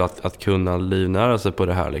viktig del, att kunna livnära sig på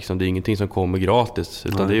det här liksom. Det är ingenting som kommer gratis,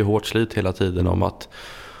 utan det är hårt slit hela tiden om att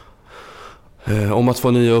om att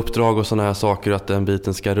få nya uppdrag och såna här saker, att den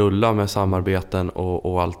biten ska rulla med samarbeten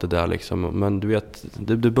och allt det där liksom. Men du vet,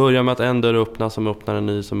 det börjar med att en dörr öppnas som öppnar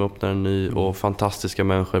en ny och fantastiska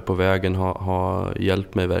människor på vägen har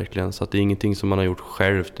hjälpt mig verkligen. Så att det är ingenting som man har gjort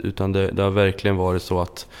självt, utan det har verkligen varit så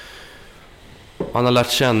att man har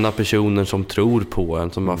lärt känna personer som tror på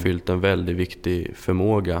en, som har fyllt en väldigt viktig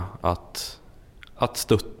förmåga att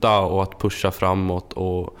stötta och att pusha framåt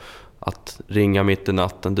och att ringa mitt i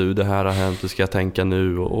natten. Du, det här har hänt, du ska tänka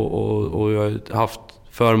nu. Och jag har haft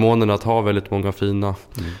förmånen att ha väldigt många fina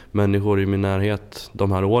människor i min närhet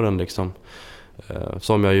de här åren liksom.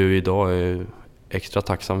 Som jag ju idag är extra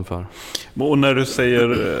tacksam för. Och när du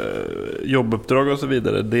säger jobbuppdrag och så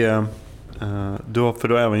vidare, du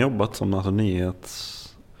har även jobbat som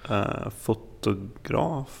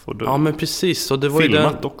nyhetsfotograf och ja men precis, och det var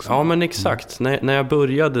filmat ju också. Ja men exakt, när jag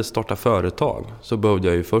började starta företag så behövde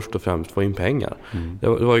jag ju först och främst få in pengar. Det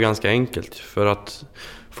var ju ganska enkelt, för att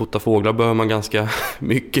fota fåglar behöver man ganska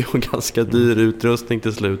mycket och ganska dyr utrustning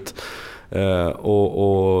till slut.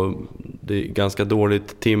 Och det är ganska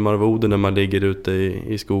dåligt timmarvode när man ligger ute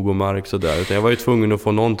i skog och mark så där. Utan jag var ju tvungen att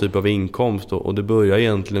få någon typ av inkomst, och det började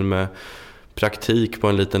egentligen med praktik på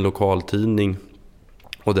en liten lokaltidning.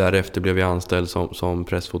 Och därefter blev jag anställd som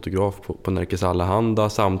pressfotograf på Närkes Allehanda,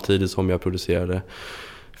 samtidigt som jag producerade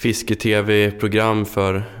fiske-tv-program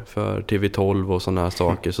för TV12 och sådana här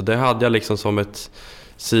saker. Så det hade jag liksom som ett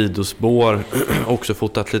sidospår. Också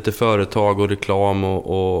fotat lite företag och reklam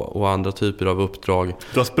och andra typer av uppdrag.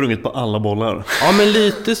 Du har sprungit på alla bollar. Ja men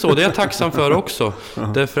lite så, det är jag tacksam för också.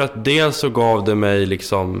 Därför att dels så gav det mig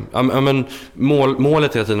liksom,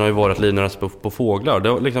 målet hela tiden har ju varit att livnära sig på fåglar. Det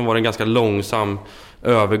har liksom varit en ganska långsam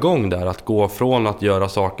övergång där, att gå från att göra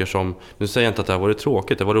saker som, nu säger jag inte att det här var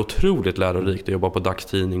tråkigt, det var otroligt lärorikt att jobba på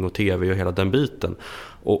dagstidning och tv och hela den biten,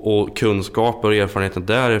 och kunskaper och erfarenheter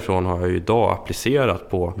därifrån har jag ju idag applicerat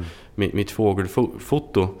på mitt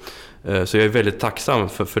fågelfoto, så jag är väldigt tacksam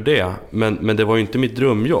för det, men det var ju inte mitt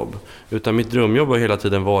drömjobb, utan mitt drömjobb har hela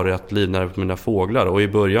tiden varit att livnära på mina fåglar, och i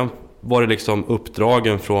början var det liksom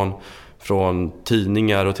uppdragen från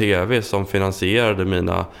tidningar och tv som finansierade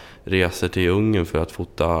mina resor till Ungern för att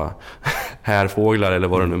fota härfåglar eller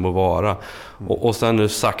vad det nu må vara. Och sen nu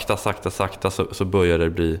sakta så börjar det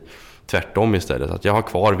bli tvärtom istället. Att jag har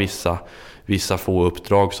kvar vissa få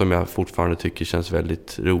uppdrag som jag fortfarande tycker känns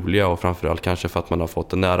väldigt roliga, och framförallt kanske för att man har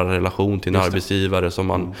fått en nära relation till en arbetsgivare som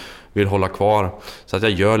man vill hålla kvar. Så att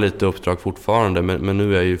jag gör lite uppdrag fortfarande, men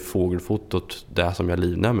nu är ju fågelfotot det som jag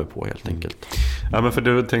livnär mig på helt enkelt. Ja, men för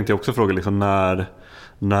det tänkte jag också fråga liksom,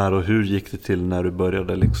 när och hur gick det till när du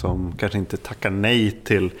började liksom, kanske inte tacka nej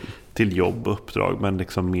till jobb och uppdrag, men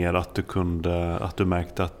liksom mer att du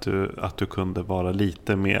märkte att du kunde vara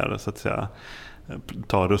lite mer, så att säga,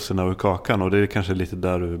 ta russerna ur kakan, och det är kanske lite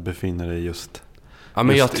där du befinner dig just. Ja,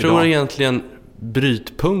 men jag tror egentligen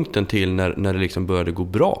brytpunkten till när det liksom började gå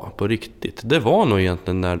bra på riktigt, det var nog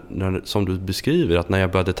egentligen när som du beskriver, att när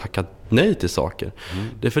jag började tacka nej till saker.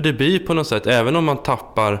 Det är för det blir på något sätt, även om man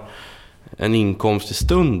tappar en inkomst i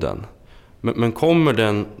stunden, men kommer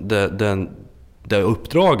det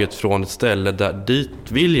uppdraget från ett ställe där dit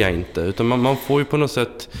vill jag inte, utan man får ju på något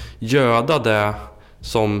sätt göda det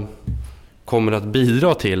som kommer att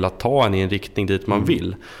bidra till att ta en i en riktning dit man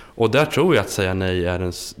vill. Och där tror jag att säga nej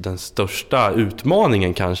är den största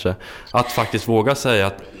utmaningen kanske. Att faktiskt våga säga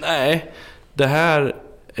att nej, det här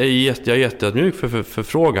är jag är jätteödmjuk för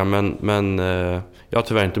frågan, men jag har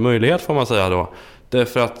tyvärr inte möjlighet, får man säga då.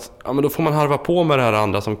 Därför att men då får man harva på med det här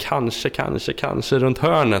andra som kanske runt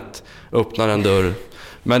hörnet öppnar en dörr.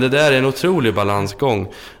 Men det där är en otrolig balansgång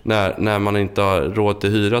när man inte har råd till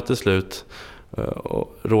hyra till slut.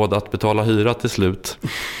 Och råd att betala hyra till slut.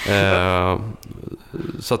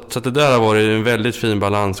 Så det där har varit en väldigt fin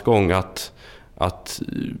balansgång, att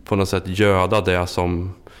på något sätt göda det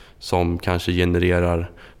som kanske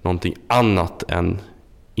genererar någonting annat än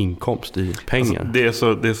inkomst i pengar.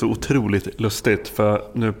 Alltså, det är så otroligt lustigt, för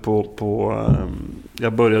nu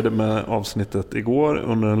jag började med avsnittet igår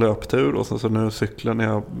under en löptur, och så nu när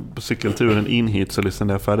jag på cykelturen in hit så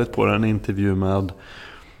lyssnade jag färdigt på en intervju med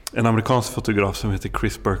en amerikansk fotograf som heter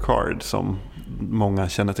Chris Burkhardt, som många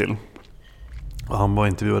känner till. Och han var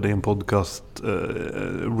intervjuad i en podcast,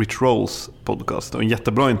 Rich Rolls podcast, och en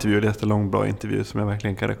jättebra intervju, jättelång bra intervju som jag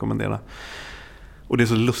verkligen kan rekommendera. Och det är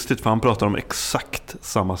så lustigt, för han pratar om exakt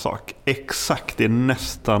samma sak. Exakt, det är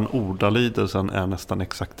nästan ordalydelsen är nästan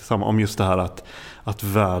exakt detsamma. Om just det här att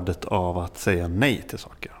värdet av att säga nej till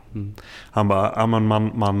saker. Han bara,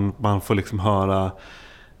 man får liksom höra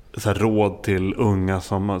så här råd till unga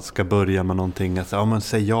som ska börja med någonting. Att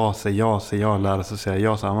säg ja, lära sig säga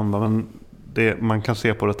ja. Så man kan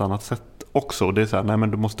se på ett annat sätt också. Och det är så här, nej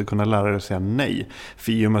men du måste kunna lära dig att säga nej.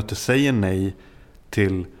 För i och med att du säger nej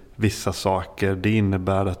till vissa saker, det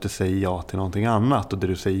innebär att du säger ja till någonting annat. Och det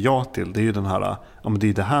du säger ja till, det är ju den här, ja men det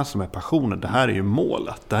är det här som är passionen. Det här är ju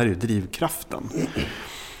målet, det här är ju drivkraften.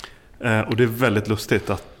 Och det är väldigt lustigt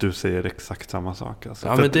att du säger exakt samma sak. Alltså.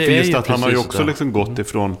 Ja, för men det just är ju att han har ju också det. liksom gått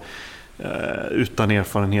ifrån utan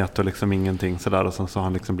erfarenhet och liksom ingenting sådär, och sen så har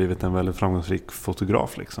han liksom blivit en väldigt framgångsrik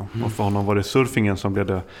fotograf liksom. Och för honom var det surfingen som blev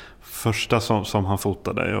det första som han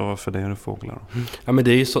fotade, och för det är det fåglar. Ja, men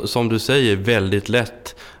det är ju som du säger väldigt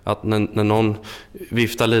lätt att när någon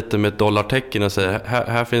viftar lite med ett dollartecken och säger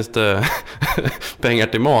här finns det pengar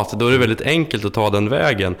till mat, då är det väldigt enkelt att ta den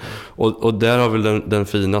vägen. Och där har väl den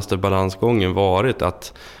finaste balansgången varit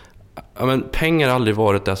att ja, men pengar har aldrig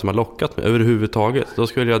varit det som har lockat mig överhuvudtaget. Då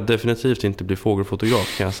skulle jag definitivt inte bli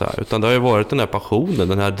fågelfotograf, kan jag säga. Utan det har ju varit den här passionen,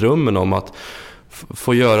 den här drömmen om att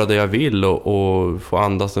få göra det jag vill och få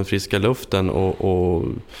andas den friska luften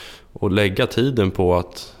och lägga tiden på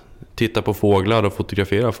att titta på fåglar och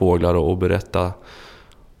fotografera fåglar och berätta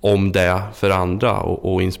om det för andra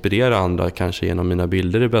och inspirera andra kanske genom mina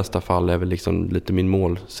bilder i bästa fall är väl liksom lite min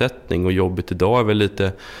målsättning. Och jobbet idag är väl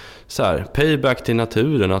lite så här, payback till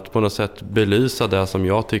naturen, att på något sätt belysa det som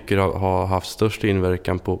jag tycker har haft störst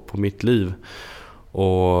inverkan på mitt liv.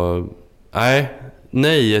 Och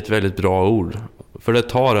nej är ett väldigt bra ord, för det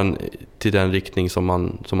tar en till den riktning som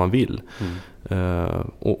man vill.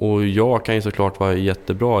 Och jag kan ju såklart vara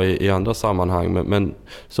jättebra i andra sammanhang, men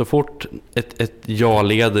så fort ett ja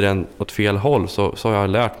leder en åt fel håll så har jag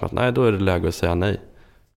lärt mig att nej, då är det läge att säga nej.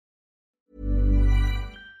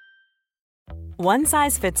 One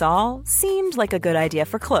size fits all seemed like a good idea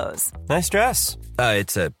for clothes. Nice dress.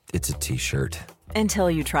 It's a t-shirt. Until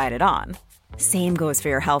you tried it on. Same goes for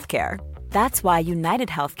your healthcare. That's why United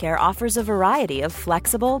Healthcare offers a variety of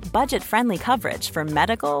flexible, budget-friendly coverage for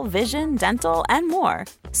medical, vision, dental, and more.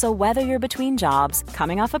 So whether you're between jobs,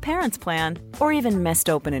 coming off a parent's plan, or even missed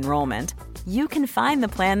open enrollment, you can find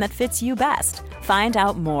the plan that fits you best. Find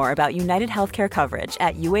out more about United Healthcare coverage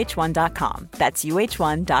at uh1.com. That's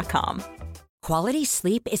uh1.com. Quality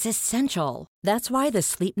sleep is essential. That's why the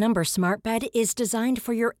Sleep Number Smart Bed is designed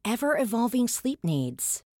for your ever-evolving sleep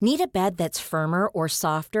needs. Need a bed that's firmer or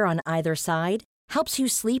softer on either side? Helps you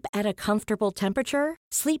sleep at a comfortable temperature?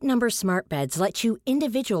 Sleep Number Smart Beds let you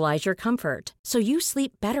individualize your comfort, so you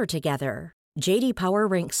sleep better together. J.D. Power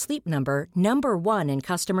ranks Sleep Number #1 in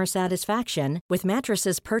customer satisfaction with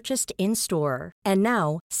mattresses purchased in-store. And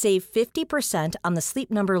now, save 50% on the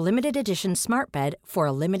Sleep Number Limited Edition Smart Bed for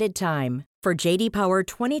a limited time. For J.D. Power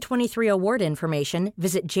 2023 award information,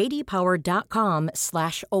 visit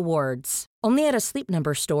jdpower.com/awards. Only at a Sleep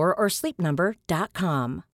Number store or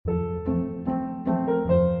sleepnumber.com.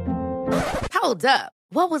 Hold up.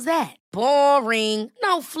 What was that? Boring.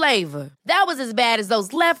 No flavor. That was as bad as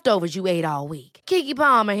those leftovers you ate all week. Keke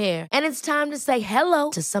Palmer here, and it's time to say hello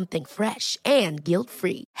to something fresh and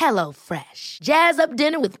guilt-free. Hello Fresh. Jazz up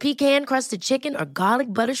dinner with pecan-crusted chicken or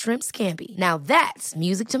garlic butter shrimp scampi. Now that's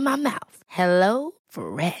music to my mouth. Hello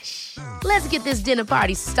Fresh. Let's get this dinner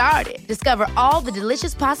party started. Discover all the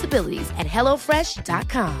delicious possibilities at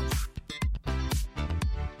hellofresh.com.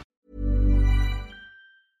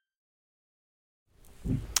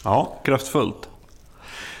 Ja, kraftfullt.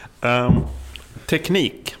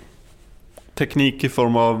 Teknik i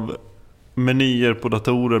form av menyer på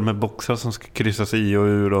datorer med boxar som ska kryssas i och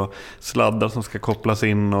ur och sladdar som ska kopplas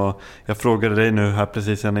in. Och jag frågade dig nu här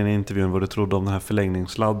precis innan intervjun vad du trodde om den här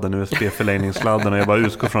förlängningssladden, USB-förlängningssladden, och jag bara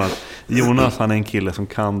utgår från att Jonas, han är en kille som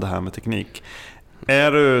kan det här med teknik.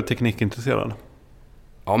 Är du teknikintresserad?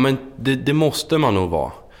 Ja, men det måste man nog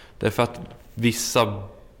vara. Därför att vissa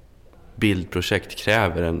bildprojekt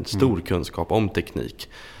kräver en stor kunskap om teknik.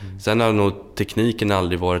 Sen har nog tekniken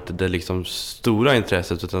aldrig varit det liksom stora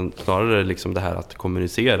intresset, utan snarare liksom det här att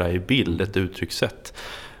kommunicera i bild, ett uttryckssätt.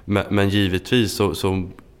 Men givetvis så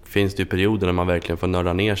finns det ju perioder när man verkligen får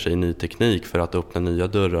nörda ner sig i ny teknik för att öppna nya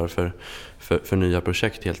dörrar för nya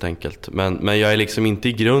projekt helt enkelt. Men jag är liksom inte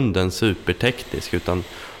i grunden superteknisk, utan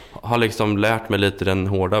har liksom lärt mig lite den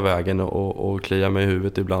hårda vägen och kliar mig i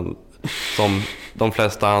huvudet ibland som de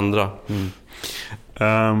flesta andra.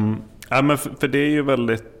 Men för det är ju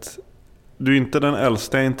väldigt... Du är inte den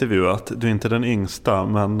äldsta jag intervjuat, du är inte den yngsta,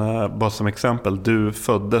 men bara som exempel, du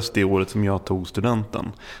föddes det året som jag tog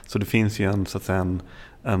studenten. Så det finns ju så att säga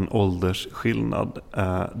en åldersskillnad.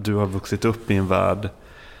 Du har vuxit upp i en värld.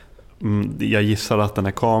 Jag gissar att den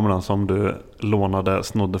här kameran som du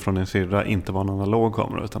snodde från din syrra inte var en analog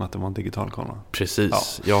kamera, utan att det var en digital kamera.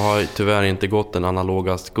 Precis, Jag har tyvärr inte gått den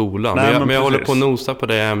analoga skolan. Men jag håller på att nosa på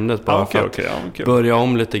det ämnet bara för att börja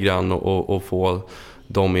om lite grann och få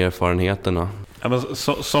de erfarenheterna. Ja, men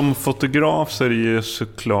som fotograf så är det ju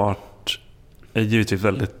såklart givetvis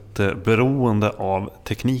väldigt beroende av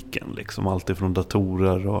tekniken. Liksom allt ifrån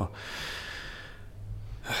datorer och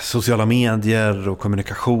sociala medier och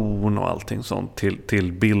kommunikation och allting sånt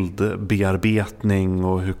till bildbearbetning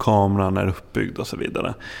och hur kameran är uppbyggd och så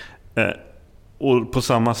vidare. Och på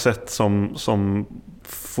samma sätt som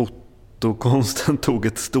fotokonsten tog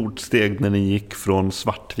ett stort steg när ni gick från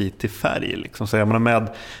svartvit till färg. Liksom. Så jag menar,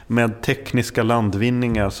 med tekniska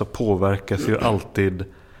landvinningar så påverkas ju alltid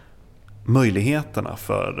möjligheterna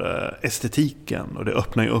för estetiken, och det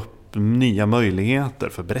öppnar ju upp nya möjligheter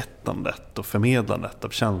för berättandet och förmedlandet av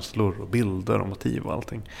känslor och bilder och motiv och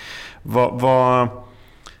allting. Vad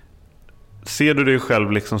ser du dig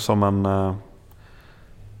själv liksom som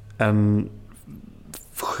en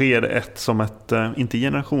sker som ett inte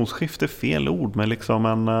generationsskifte, fel ord, men liksom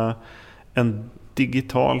en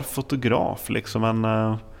digital fotograf,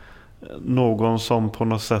 liksom någon som på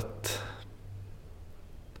något sätt...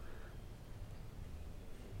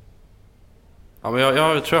 Ja, men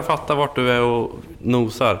jag tror jag fattar vart du är och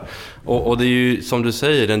nosar. Och det är ju som du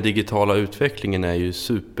säger, den digitala utvecklingen är ju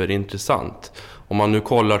superintressant. Om man nu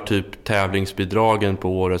kollar typ tävlingsbidragen på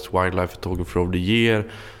årets Wildlife Photographer of the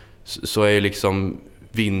Year, så är ju liksom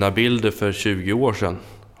vinnarbilder för 20 år sedan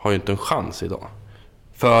har ju inte en chans idag.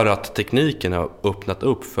 För att tekniken har öppnat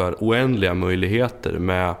upp för oändliga möjligheter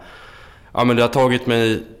med... Ja, men det har tagit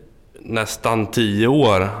mig nästan 10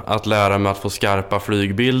 år att lära mig att få skarpa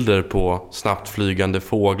flygbilder på snabbt flygande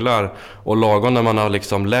fåglar. Och lagom när man har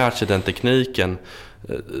liksom lärt sig den tekniken,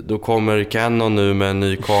 då kommer Canon nu med en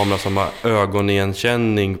ny kamera som har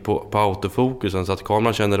ögonigenkänning på autofokusen, så att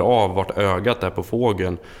kameran känner av vart ögat är på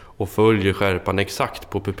fågeln och följer skärpan exakt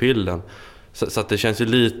på pupillen. Så att det känns ju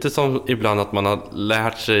lite som ibland att man har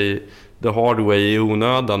lärt sig the hard way i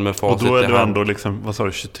onödan med facit. Och då är du ändå liksom, vad sa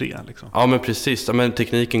du, 23 liksom? Ja, men precis. Ja, men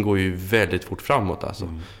tekniken går ju väldigt fort framåt alltså.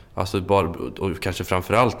 Alltså bara, och kanske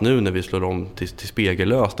framförallt nu när vi slår om till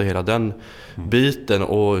spegellöst och hela den biten,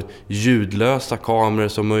 och ljudlösa kameror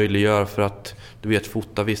som möjliggör för att du vet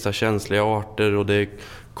fota vissa känsliga arter, och det är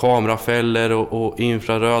kamerafällor och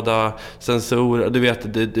infraröda sensorer, du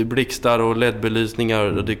vet det blixtar och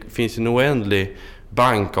LED-belysningar, och det finns en oändlig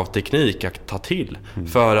bank av teknik att ta till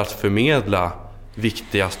för att förmedla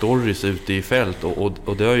viktiga stories ute i fält,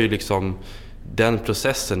 och det är ju liksom, den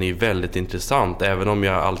processen är väldigt intressant, även om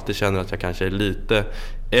jag alltid känner att jag kanske är lite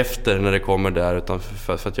efter när det kommer där, utan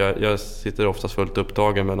för att jag sitter oftast fullt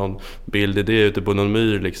upptagen med någon bildidé ute på någon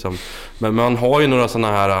myr liksom. Men man har ju några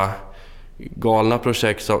sådana här galna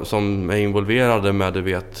projekt som är involverade med, du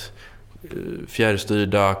vet,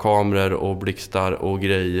 fjärrstyrda kameror och blixtar och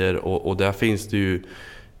grejer, och där finns det ju,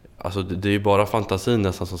 alltså det är ju bara fantasin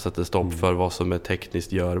nästan som sätter stopp för vad som är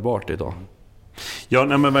tekniskt görbart idag. Ja,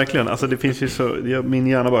 nej men verkligen. Alltså det finns ju så, min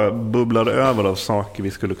hjärna bara bubblar över av saker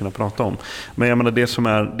vi skulle kunna prata om. Men jag menar,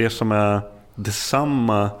 det som är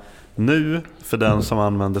detsamma nu för den som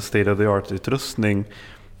använder state of the art utrustning,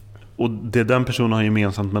 och det den personen har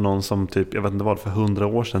gemensamt med någon som typ, jag vet inte vad, för 100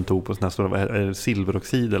 år sedan tog på sån här stora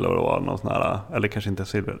silveroxid eller vad det var, någon sån här, eller kanske inte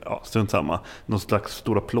silver, ja, strunt samma, någon slags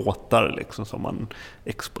stora plåtar liksom som man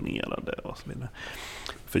exponerade och så vidare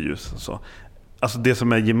för ljus och så. Alltså det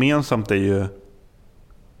som är gemensamt är ju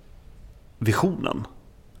visionen.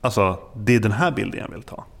 Alltså det är den här bilden jag vill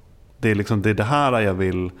ta. Det är liksom, det är det här jag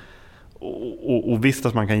vill, och visst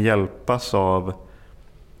att man kan hjälpas av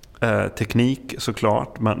teknik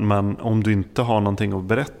såklart, men om du inte har någonting att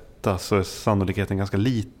berätta så är sannolikheten ganska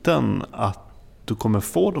liten att du kommer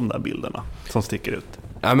få de där bilderna som sticker ut.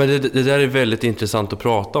 Ja, men det där är väldigt intressant att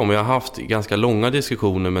prata om. Jag har haft ganska långa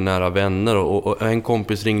diskussioner med nära vänner, och en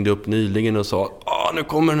kompis ringde upp nyligen och sa nu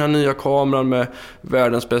kommer den här nya kameran med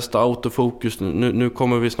världens bästa autofokus. Nu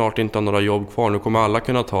kommer vi snart inte ha några jobb kvar. Nu kommer alla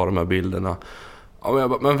kunna ta de här bilderna.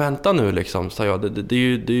 Ja, men vänta nu liksom, sa jag. Det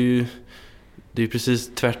är ju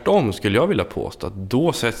precis tvärtom, skulle jag vilja påstå. Att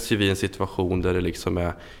då sätts vi i en situation där det liksom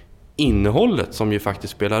är innehållet som ju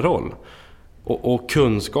faktiskt spelar roll. Och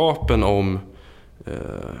kunskapen om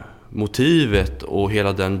motivet och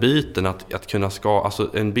hela den biten, att kunna alltså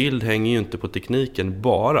en bild hänger ju inte på tekniken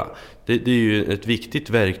bara. Det är ju ett viktigt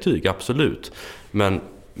verktyg, absolut.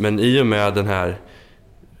 Men i och med den här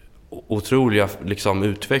otroliga liksom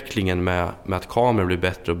utvecklingen med att kameror blir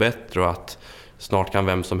bättre och bättre, och att snart kan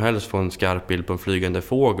vem som helst få en skarp bild på en flygande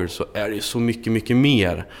fågel, så är det så mycket, mycket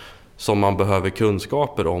mer som man behöver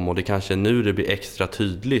kunskaper om, och det kanske nu det blir extra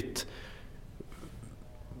tydligt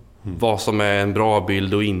vad som är en bra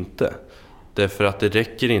bild och inte. Därför att det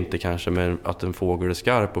räcker inte kanske med att en fågel är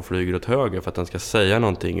skarp och flyger åt höger för att den ska säga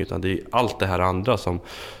någonting, utan det är allt det här andra som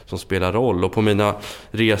spelar roll. Och på mina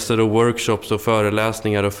resor och workshops och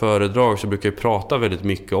föreläsningar och föredrag så brukar jag prata väldigt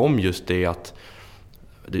mycket om just det, att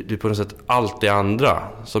det är på något sätt allt det andra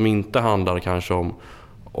som inte handlar kanske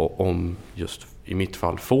om just i mitt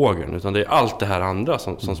fall fågeln, utan det är allt det här andra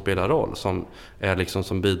som spelar roll, som är liksom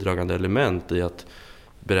som bidragande element i att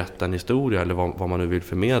berätta en historia eller vad man nu vill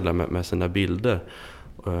förmedla med sina bilder.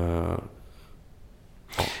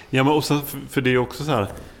 Ja, men också, för det är också så här,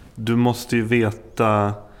 du måste ju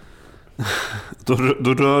veta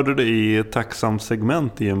då rör du dig i ett tacksamt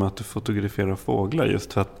segment i och med att du fotograferar fåglar,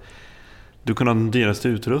 just för att du kan ha den dyraste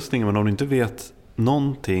utrustningen, men om du inte vet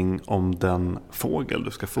någonting om den fågel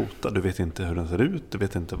du ska fota, du vet inte hur den ser ut, du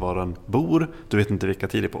vet inte var den bor, du vet inte vilka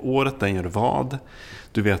tider på året den gör vad,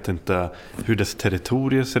 du vet inte hur dess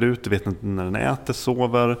territorier ser ut, du vet inte när den äter,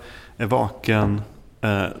 sover, är vaken,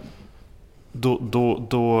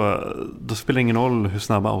 då spelar det ingen roll hur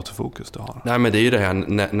snabb autofokus du har. Nej, men det är ju det här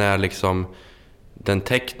när liksom den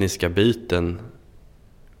tekniska biten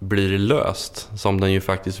blir löst, som den ju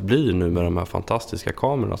faktiskt blir nu med de här fantastiska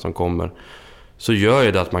kamerorna som kommer, så gör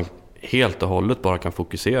ju det att man helt och hållet bara kan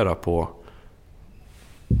fokusera på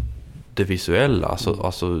det visuella, alltså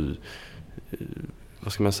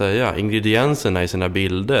vad ska man säga, ingredienserna i sina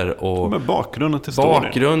bilder och med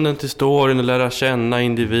bakgrunden till storyn och lära känna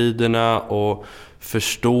individerna och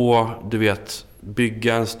förstå, du vet,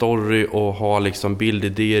 bygga en story och ha liksom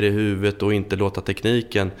bildidéer i huvudet och inte låta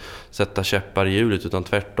tekniken sätta käppar i hjulet, utan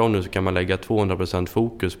tvärtom nu så kan man lägga 200%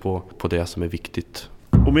 fokus på det som är viktigt.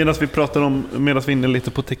 Och medan vi är inne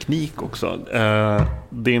lite på teknik också,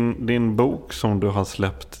 din bok som du har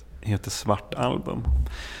släppt heter Svart album.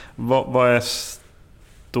 Vad är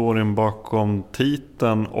storyn bakom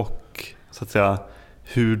titeln och så att säga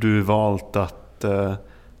hur du valt att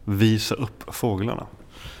visa upp fåglarna?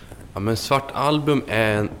 Ja, men Svart album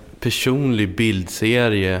är en personlig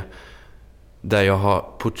bildserie där jag har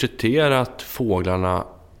porträtterat fåglarna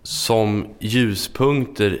som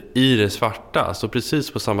ljuspunkter i det svarta. Alltså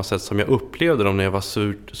precis på samma sätt som jag upplevde dem när jag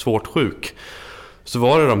var svårt sjuk. Så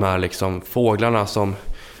var det de här liksom fåglarna som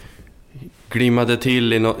glimmade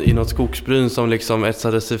till i något skogsbryn som liksom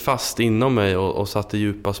etsade sig fast inom mig och satte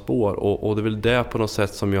djupa spår. Och det är väl det på något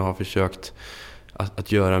sätt som jag har försökt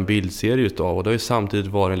att göra en bildserie utav. Och det har ju samtidigt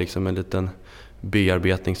varit liksom en liten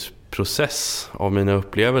bearbetningsprocess av mina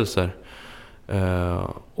upplevelser.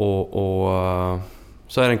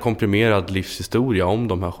 Så är det en komprimerad livshistoria om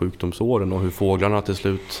de här sjukdomsåren och hur fåglarna till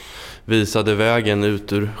slut visade vägen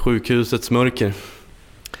ut ur sjukhusets mörker.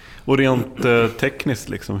 Och rent tekniskt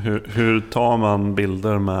liksom, hur tar man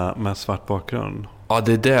bilder med svart bakgrund? Ja,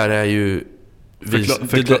 det där är ju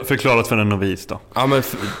förklarat för en novis då. Ja, men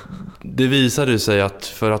det visade sig att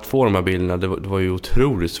för att få de här bilderna, det var ju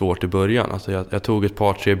otroligt svårt i början. Alltså jag tog ett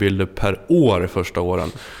par 3 bilder per år första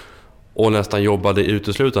åren och nästan jobbade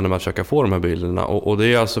uteslutande med att försöka få de här bilderna. Och det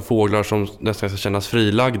är alltså fåglar som nästan ska kännas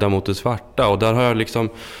frilagda mot det svarta. Och där har jag liksom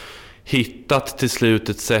hittat till slut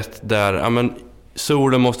ett sätt där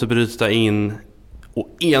solen måste bryta in och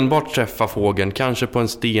enbart träffa fågeln, kanske på en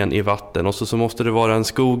sten i vatten. Och så måste det vara en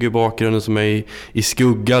skog i bakgrunden som är i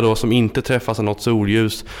skugga då, som inte träffas av något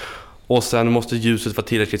solljus. Och sen måste ljuset vara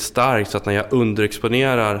tillräckligt starkt så att när jag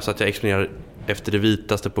underexponerar, så att jag exponerar efter det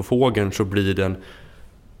vitaste på fågeln, så blir den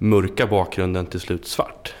mörka bakgrunden till slut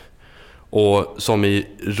svart. Och som i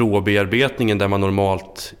råbearbetningen där man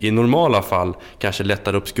i normala fall kanske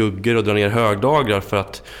lättar upp skuggor och drar ner högdagrar för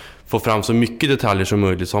att få fram så mycket detaljer som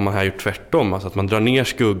möjligt, så har man här gjort tvärtom. Alltså att man drar ner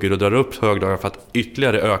skuggor och drar upp högdagrar för att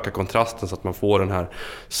ytterligare öka kontrasten så att man får den här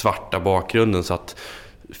svarta bakgrunden, så att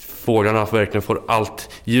fåglarna verkligen får allt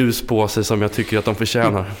ljus på sig som jag tycker att de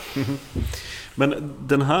förtjänar. Men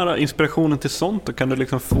den här inspirationen till sånt, då kan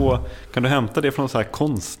du hämta det från så här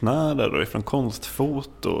konstnärer och från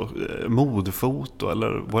konstfoto, modfoto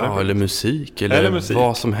eller whatever. Ja, eller musik eller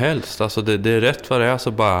vad som helst. Alltså det är rätt vad det är,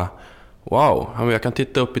 så bara wow, jag kan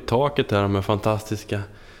titta upp i taket här med fantastiska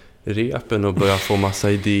repen och börja få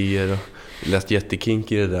massa idéer. Och läst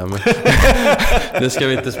jättekink i det där, men det ska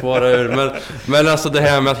vi inte spara ur. Men alltså det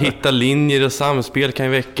här med att hitta linjer och samspel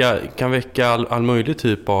kan väcka all möjlig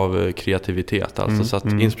typ av kreativitet. Alltså, så att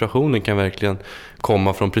inspirationen kan verkligen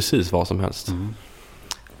komma från precis vad som helst.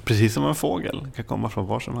 Precis som en fågel kan komma från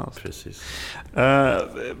var som helst. Precis.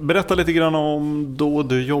 Berätta lite grann om då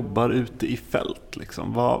du jobbar ute i fält.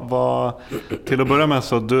 Liksom. Till att börja med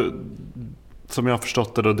så som jag har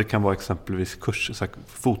förstått det, då, det kan vara exempelvis kurser, så här,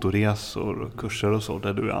 fotoresor, kurser och så,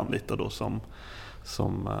 där du är anlitad då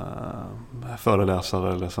som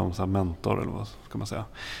föreläsare eller som så här mentor eller vad ska man säga.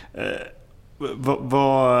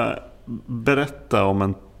 Berätta om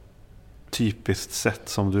en typiskt sätt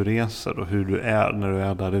som du reser och hur du är när du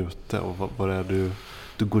är där ute och vad är du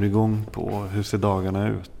går igång på, hur ser dagarna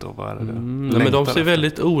ut och vad är det du men de ser efter?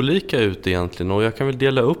 Väldigt olika ut egentligen, och jag kan väl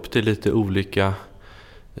dela upp det i lite olika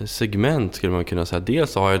segment skulle man kunna säga.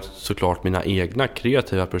 Dels har jag såklart mina egna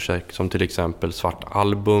kreativa projekt som till exempel Svart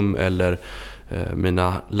album eller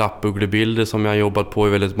mina lappugglebilder som jag har jobbat på i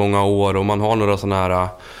väldigt många år, och man har några sådana här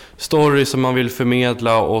stories som man vill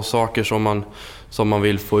förmedla och saker som man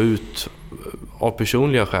vill få ut av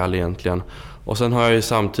personliga skäl egentligen. Och sen har jag ju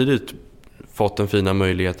samtidigt fått den fina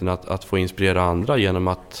möjligheten att få inspirera andra genom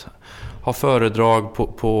att ha föredrag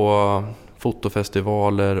på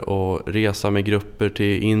fotofestivaler och resa med grupper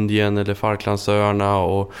till Indien eller Falklandsöarna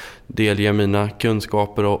och delge mina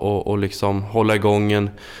kunskaper och liksom hålla igång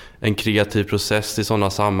en kreativ process i sådana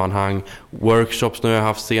sammanhang. Workshops nu har jag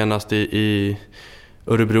haft senast i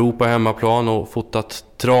Örebro på hemmaplan och fotat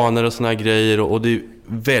traner och såna här grejer, och det är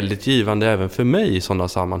väldigt givande även för mig i sådana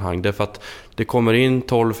sammanhang, därför att det kommer in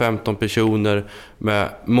 12-15 personer med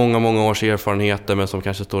många års erfarenheter men som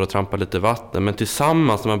kanske står och trampar lite vatten, men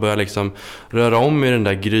tillsammans när man börjar liksom röra om i den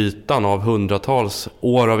där grytan av hundratals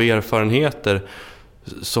år av erfarenheter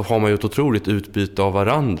så har man ju ett otroligt utbyte av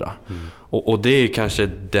varandra. Och det är kanske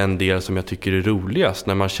den del som jag tycker är roligast,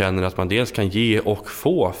 när man känner att man dels kan ge och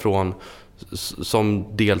få från som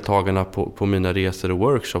deltagarna på mina resor och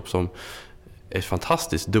workshops som är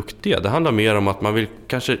fantastiskt duktiga. Det handlar mer om att man vill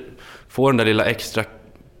kanske få den där lilla extra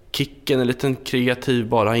kicken, en liten kreativ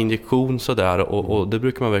bara injektion sådär, och det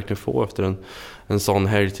brukar man verkligen få efter en sån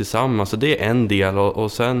helg tillsammans. Så det är en del,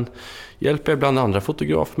 och sen hjälper jag ibland andra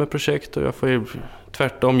fotografer med projekt, och jag får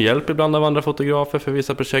tvärtom hjälp ibland av andra fotografer, för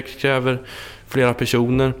vissa projekt kräver flera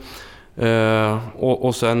personer.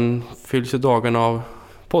 Och sen fylls ju dagarna av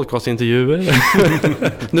podcastintervjuer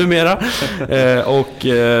numera och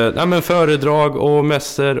föredrag och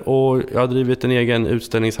mässor, och jag har drivit en egen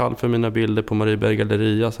utställningshall för mina bilder på Marieberg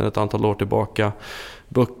galleria sedan ett antal år tillbaka,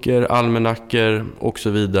 böcker, almanackor och så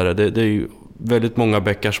vidare. Det är ju väldigt många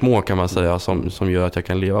bäckar små kan man säga som gör att jag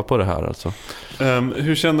kan leva på det här alltså.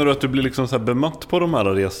 Hur känner du att du blir liksom så här bemött på de här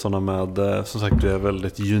resorna med, som sagt du är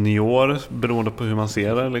väldigt junior beroende på hur man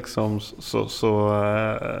ser det liksom,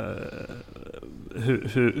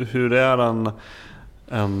 hur är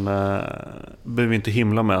en behöver inte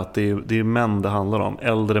himla med att det är män det handlar om,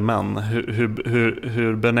 äldre män.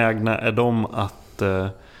 Hur benägna är de att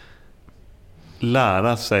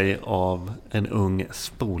lära sig av en ung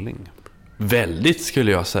spoling? Väldigt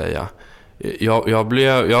skulle jag säga. Jag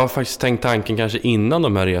har faktiskt tänkt tanken kanske innan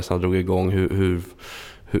de här resorna drog igång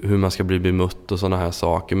hur man ska bli bemött och sådana här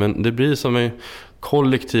saker. Men det blir som en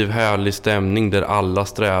kollektiv härlig stämning där alla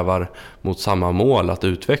strävar mot samma mål, att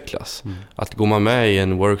utvecklas. Att går man med i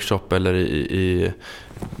en workshop eller i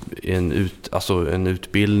en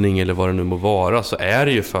utbildning eller vad det nu må vara, så är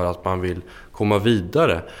det ju för att man vill komma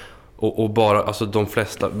vidare. Och bara, alltså de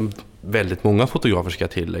flesta, väldigt många fotografer ska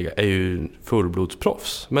jag tillägga, är ju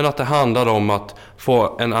fullblodsproffs. Men att det handlar om att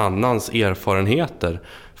få en annans erfarenheter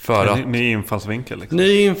för att... Ny infallsvinkel liksom.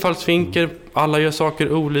 Ny infallsvinkel, alla gör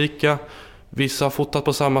saker olika. Vissa har fotat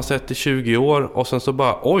på samma sätt i 20 år och sen så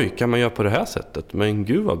bara, oj, kan man göra på det här sättet? Men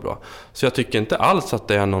gud vad bra. Så jag tycker inte alls att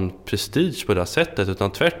det är någon prestige på det här sättet,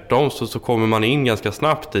 utan tvärtom så kommer man in ganska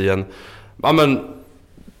snabbt i en, ja men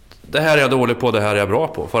det här är jag dålig på, det här är jag bra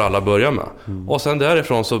på, får alla börja med. Och sen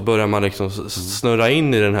därifrån så börjar man liksom snurra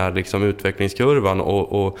in i den här liksom utvecklingskurvan,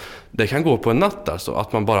 och det kan gå på en natt alltså,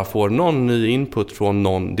 att man bara får någon ny input från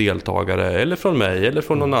någon deltagare eller från mig eller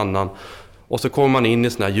från någon annan. Och så kommer man in i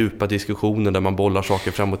såna här djupa diskussioner där man bollar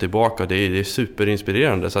saker fram och tillbaka. Det är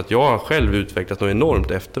superinspirerande. Så att jag har själv utvecklats något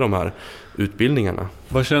enormt efter de här utbildningarna.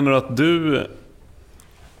 Vad känner du att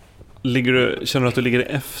känner du att du ligger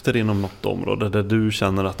efter inom något område där du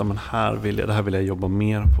känner att det här vill jag jobba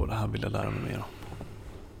mer på, det här vill jag lära mig mer om?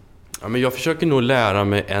 Ja, men jag försöker nog lära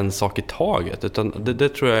mig en sak i taget. Utan det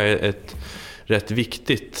tror jag är ett rätt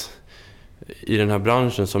viktigt i den här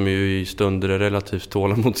branschen, som ju i stunder är relativt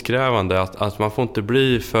tålamodskrävande, att man får inte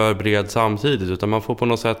bli för bred samtidigt, utan man får på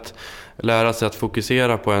något sätt lära sig att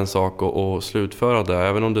fokusera på en sak och slutföra det.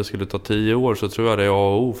 Även om det skulle ta 10 år så tror jag det är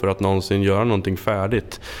A och O för att någonsin göra någonting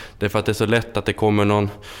färdigt. Det är för att det är så lätt att det kommer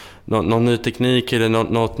någon ny teknik eller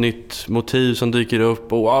något nytt motiv som dyker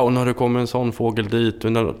upp, och wow, när det kommer en sån fågel dit,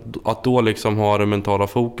 att då liksom ha det mentala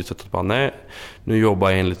fokuset att bara, nej, nu jobbar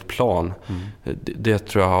jag enligt plan. Det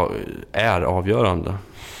tror jag är avgörande.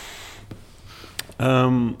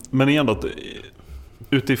 Men igen då,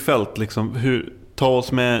 ute i fält liksom, ta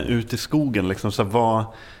oss med ut i skogen liksom, så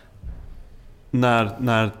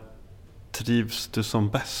när trivs du som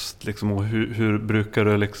bäst? Liksom, och hur brukar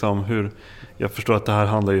du liksom... Jag förstår att det här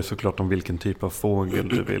handlar ju såklart om vilken typ av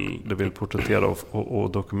fågel du vill porträttera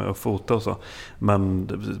och dokumentera och fota och så. Men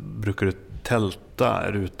brukar du tälta?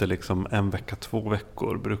 Är du ute liksom 1 vecka, 2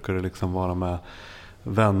 veckor? Brukar du liksom vara med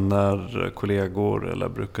vänner, kollegor? Eller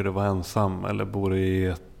brukar du vara ensam? Eller bor du i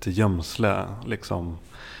ett gömsle? Liksom,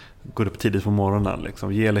 går upp tidigt på morgonen?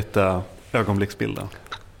 Liksom, ge lite ögonblicksbilder.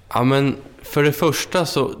 Ja, men för det första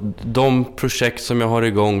så de projekt som jag har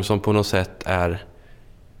igång som på något sätt är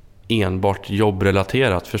enbart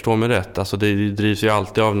jobbrelaterat, förstår mig rätt. Alltså det drivs ju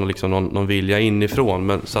alltid av någon vilja inifrån,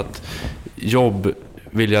 men så att jobb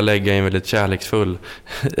vill jag lägga i en väldigt kärleksfull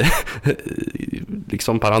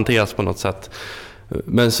liksom parentes på något sätt.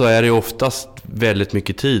 Men så är det oftast väldigt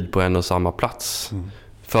mycket tid på en och samma plats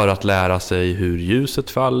för att lära sig hur ljuset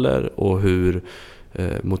faller och hur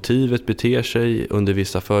motivet beter sig under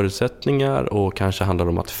vissa förutsättningar, och kanske handlar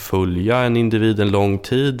om att följa en individ en lång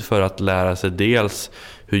tid för att lära sig dels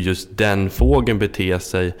hur just den fågeln beter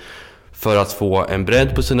sig för att få en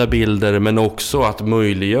bredd på sina bilder, men också att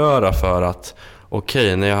möjliggöra för att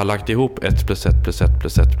okej, när jag har lagt ihop 1 + 1 + 1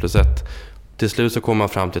 + 1 + 1, till slut så kommer man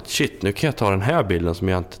fram till att shit, nu kan jag ta den här bilden som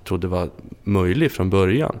jag inte trodde var möjlig från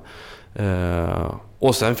början.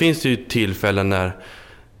 Och sen finns det ju tillfällen när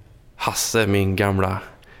Hasse, min gamla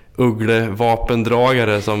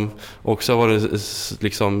vapendragare, som också var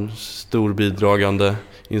liksom stor bidragande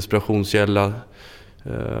inspirationskälla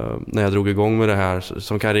när jag drog igång med det här,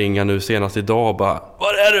 som kan ringa nu senast idag och bara,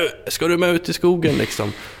 var är du? Ska du med ut i skogen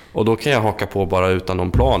liksom? Och då kan jag haka på bara utan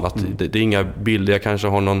någon plan, att det är inga bilder jag kanske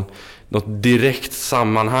har något direkt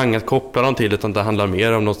sammanhang att koppla dem till, utan det handlar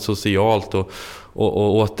mer om något socialt och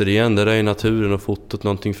återigen, där är naturen och fotot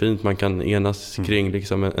någonting fint man kan enas kring,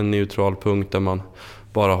 liksom en neutral punkt där man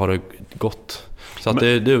bara har det gott. Så att det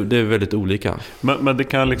är väldigt olika. Men det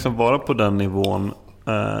kan liksom vara på den nivån,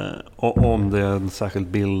 om det är en särskild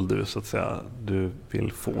bild du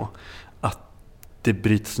vill få, att det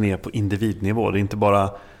bryts ner på individnivå. Det är inte bara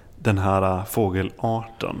den här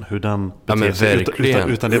fågelarten, hur den beter sig,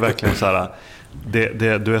 utan det är verkligen så här,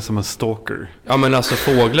 du är som en stalker. Ja, men alltså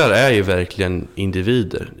fåglar är ju verkligen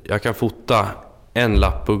individer. Jag kan fota en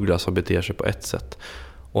lappuggla som beter sig på ett sätt,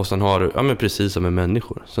 och sen har du, ja men precis som med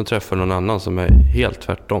människor, sen träffar någon annan som är helt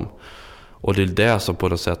tvärtom. Och det är det som på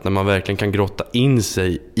något sätt, när man verkligen kan grotta in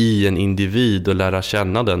sig i en individ och lära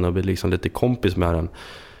känna den och bli liksom lite kompis med den.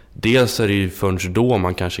 Dels är det ju förrän då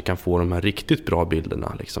man kanske kan få de här riktigt bra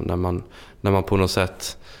bilderna, liksom, när man på något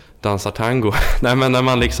sätt dansar tango. Nej, men när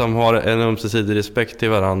man liksom har en ömsesidig respekt till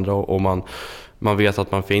varandra, och man vet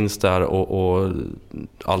att man finns där, och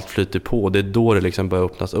allt flyter på. Det är då det liksom börjar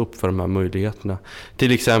öppnas upp för de här möjligheterna.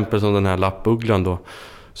 Till exempel som den här lappugglan då,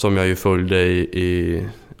 som jag ju följde i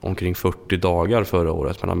omkring 40 dagar förra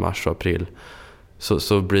året, mellan mars och april.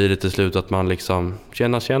 Så blir det till slut att man liksom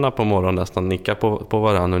tjena på morgonen, nästan nickar på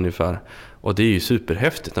varandra ungefär. Och det är ju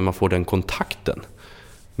superhäftigt när man får den kontakten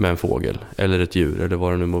med en fågel eller ett djur eller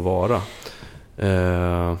vad det nu må vara.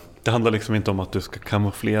 Det handlar liksom inte om att du ska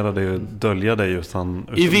kamouflera dig och dölja dig, utan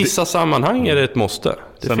i vissa sammanhang är det ett måste.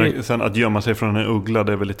 Sen att gömma sig från en uggla,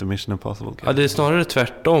 det är väl lite Mission Impossible. Ja, det är snarare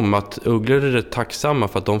tvärtom, att ugglor är rätt tacksamma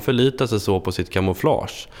för att de förlitar sig så på sitt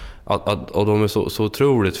kamouflage. Och de är så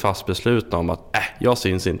otroligt fast beslutna om att jag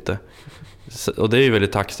syns inte. Och det är ju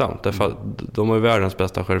väldigt tacksamt, därför att de har ju världens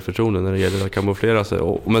bästa självförtroende när det gäller att kamouflera sig.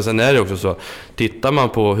 Men sen är det också så, tittar man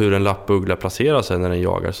på hur en lappuggla placerar sig när den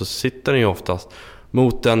jagar, så sitter den ju oftast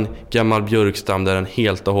mot en gammal björkstam där den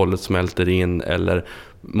helt och hållet smälter in, eller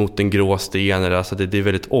mot en grå sten. Eller, alltså det är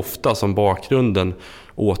väldigt ofta som bakgrunden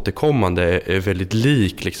återkommande är väldigt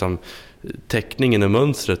lik liksom teckningen och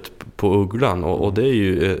mönstret på ugglan, och det är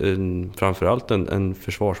ju framförallt en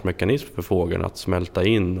försvarsmekanism för fågeln att smälta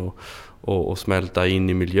in och smälta in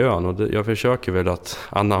i miljön, och jag försöker väl att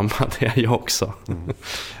anamma det jag också.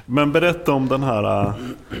 Men berätta om den här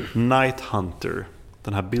Night Hunter,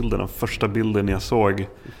 den här bilden, den första bilden jag såg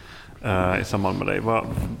i samband med dig.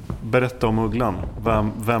 Berätta om ugglan,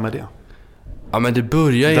 vem är det? Ja, men det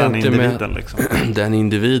börjar egentligen med liksom. Den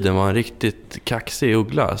individen var en riktigt kaxig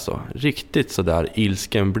uggla, alltså. Riktigt sådär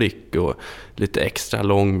ilsken blick och lite extra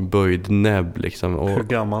lång böjd näbb liksom. Hur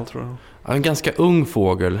gammal tror du? Ja, en ganska ung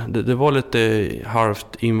fågel. Det var lite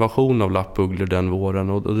halvt invasion av lappugglor den våren,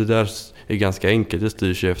 och det där är ganska enkelt. Det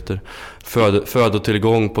styrs ju efter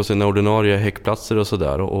födotillgång på sina ordinarie häckplatser och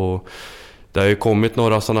sådär. Och det har ju kommit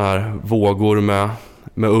några sådana här vågor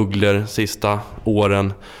med ugglor sista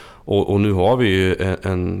åren. Och nu har vi ju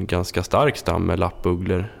en ganska stark stam med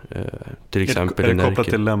lappugglor. Till exempel är det kopplat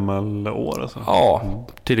till lämmelår? Alltså? Ja,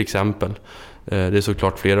 till exempel. Det är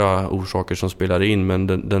såklart flera orsaker som spelar in,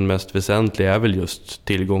 men den mest väsentliga är väl just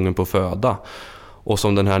tillgången på föda. Och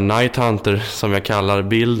som den här Night Hunter, som jag kallar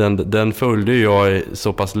bilden, den följde jag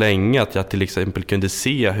så pass länge att jag till exempel kunde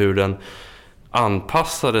se hur den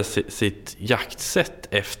anpassade sitt jaktsätt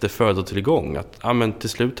efter födotillgång. Att, men till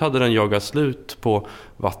slut hade den jagat slut på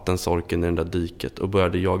vattensorken i den där diket och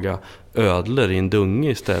började jaga ödlor i en dunge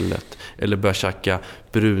istället. Eller började käka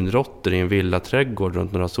brunrotter i en villaträdgård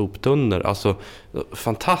runt några soptunnor. Alltså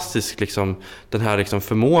fantastisk liksom, den här liksom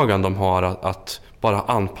förmågan de har att bara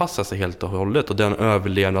anpassa sig helt och hållet. Och den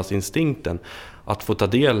överlevnadsinstinkten, att få ta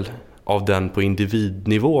del av den på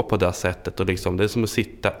individnivå på det sättet. Och liksom, det är som att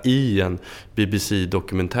sitta i en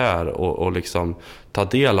BBC-dokumentär och liksom ta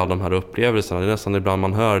del av de här upplevelserna. Det är nästan ibland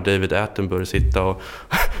man hör David Attenborough sitta och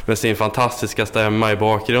med sin fantastiska stämma i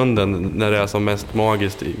bakgrunden när det är som mest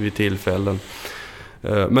magiskt vid tillfällen.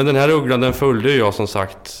 Men den här ugglan, den följde jag som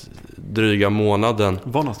sagt dryga månaden.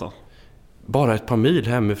 Var någonstans? Bara ett par mil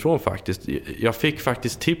hemifrån faktiskt. Jag fick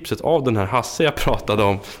faktiskt tipset av den här Hasse jag pratade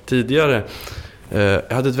om tidigare.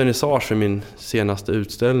 Jag hade ett vernissage i min senaste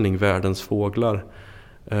utställning, Världens fåglar.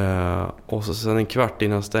 Och så sen en kvart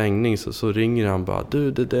innan stängning så ringer han bara: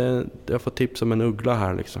 du, jag får tips om en uggla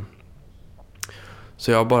här liksom.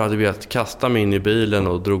 Så jag bara kastade mig in i bilen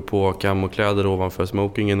och drog på kamokläder ovanför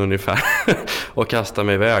smokingen ungefär. Och kastade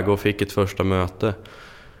mig iväg och fick ett första möte.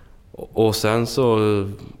 Och sen så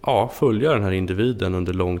följde jag den här individen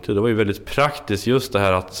under lång tid. Det var ju väldigt praktiskt just det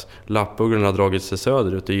här att lappugglarna har dragit sig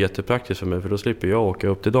söderut. Det är jättepraktiskt för mig, för då slipper jag åka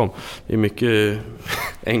upp till dem. Det är mycket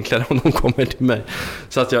enklare om de kommer till mig.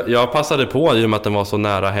 Så att jag passade på i och med att den var så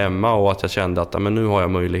nära hemma och att jag kände att men nu har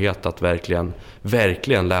jag möjlighet att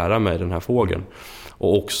verkligen lära mig den här fågeln.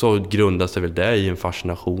 Och också grundas det väl det i en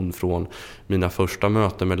fascination från mina första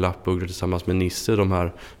möten med lappugglor tillsammans med Nisse. De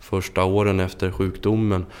här första åren efter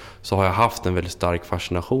sjukdomen så har jag haft en väldigt stark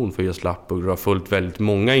fascination för just lappugglor. Jag har följt väldigt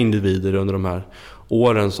många individer under de här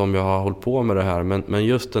åren som jag har hållit på med det här. Men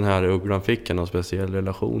just den här ugglan fick jag en speciell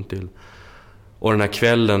relation till. Och den här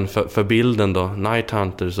kvällen för bilden då, Night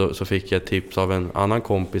Hunter, så fick jag ett tips av en annan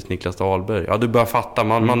kompis, Niklas Dahlberg. Ja, du börjar fatta,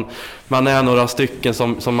 man är några stycken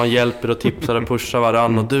som man hjälper och tipsar och pushar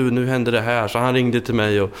varann. Och nu händer det här. Så han ringde till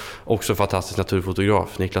mig, och också fantastisk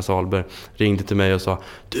naturfotograf, Niklas Dahlberg, ringde till mig och sa: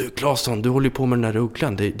 du Claesson, du håller på med den här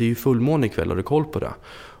ugglan. Det är ju fullmåne ikväll, har du koll på det?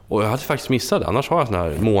 Och jag hade faktiskt missat det. Annars har jag en sån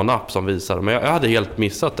här månapp som visar. Men jag hade helt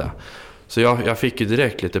missat det. Så jag fick ju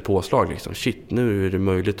direkt lite påslag liksom. Shit, nu är det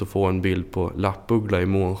möjligt att få en bild på lappuggla i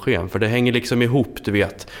månsken. För det hänger liksom ihop, du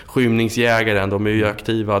vet. Skymningsjägaren, de är ju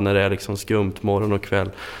aktiva när det är liksom skumt morgon och kväll.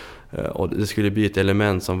 Och det skulle bli ett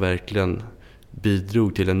element som verkligen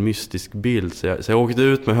bidrog till en mystisk bild. Så jag åkte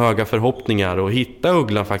ut med höga förhoppningar och hittade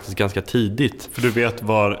ugglan faktiskt ganska tidigt. För du vet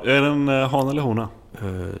var, är den han eller hona?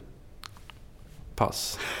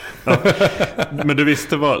 Pass. Ja. Men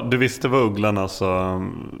du visste vad ugglarna alltså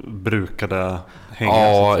brukade hänga?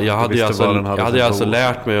 Ja, jag hade alltså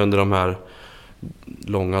lärt mig under de här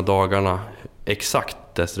långa dagarna exakt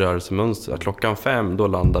dess rörelsemönster. Klockan 5 då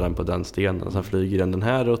landar den på den stenen. Sen flyger den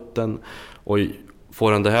här rutten. Och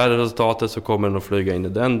får den det här resultatet så kommer den att flyga in i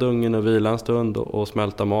den dungen och vila en stund och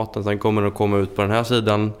smälta maten. Sen kommer den att komma ut på den här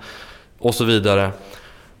sidan och så vidare.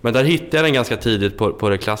 Men där hittade jag den ganska tidigt på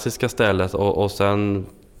det klassiska stället. Och sen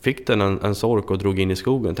fick den en sork och drog in i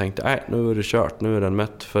skogen. Tänkte, nu är det kört, nu är den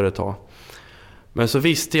mätt för ett tag. Men så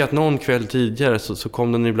visste jag att någon kväll tidigare så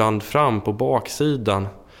kom den ibland fram på baksidan.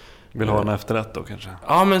 Vill ha en efterrätt då kanske?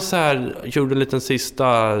 Ja, men så här, gjorde en liten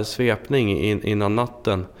sista svepning innan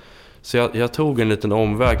natten. Så jag tog en liten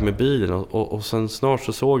omväg med bilen och sen snart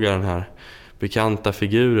så såg jag den här bekanta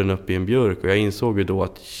figuren uppe i en björk. Och jag insåg ju då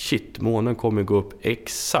att shit, månen kommer gå upp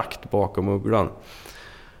exakt bakom ugglan.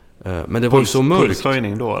 Men det var ju så mörkt.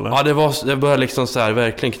 Pulshöjning då eller? Ja, det började liksom så här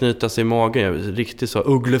verkligen knyta sig i magen. Riktigt så.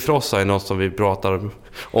 Ugglefrossa är något som vi pratar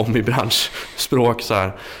om i branschspråk så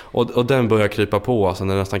här. Och den började krypa på, alltså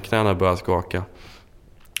när nästan knäna började skaka.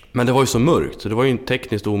 Men det var ju så mörkt, så det var ju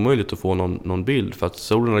tekniskt omöjligt att få någon bild. För att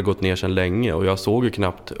solen hade gått ner sedan länge och jag såg ju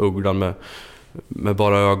knappt ugglan med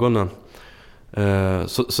bara ögonen.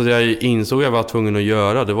 Så det jag insåg jag var tvungen att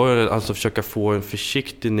göra, det var alltså försöka få en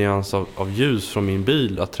försiktig nyans av ljus från min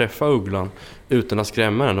bil att träffa ugglan utan att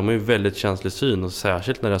skrämma den. De har ju väldigt känslig syn, och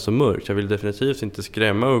särskilt när det är så mörkt. Jag vill definitivt inte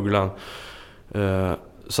skrämma ugglan.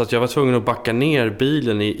 Så att jag var tvungen att backa ner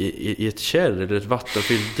bilen i ett kärr eller ett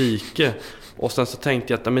vattenfyllt dike Och sen så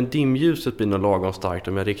tänkte jag att dimljuset blir nog lagom starkt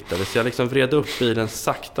om jag riktade. Så jag liksom vred upp bilen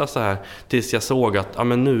sakta så här tills jag såg att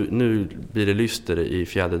nu blir det lyster i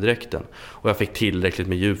fjäderdräkten. Och jag fick tillräckligt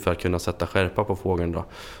med djup för att kunna sätta skärpa på fågeln då.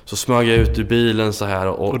 Så smög jag ut ur bilen så här.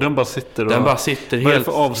 Och den bara sitter den bara sitter helt, helt,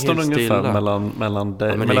 för avstånd helt ungefär stilla. mellan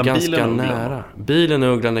dig, men mellan det är bilen ganska och ugglan? nära. Bilen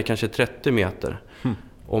och ugglan är kanske 30 meter.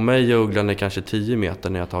 Och mig och ugglan är kanske 10 meter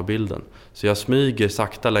när jag tar bilden. Så jag smyger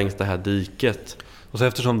sakta längs det här diket. Och så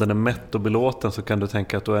eftersom den är mätt och belåten så kan du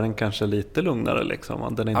tänka att då är den kanske lite lugnare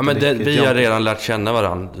liksom. Den är inte vi har redan lärt känna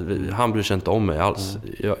varandra. Han bryr sig inte om mig alls.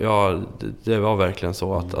 Det var verkligen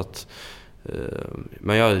så att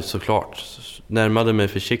men jag såklart närmade mig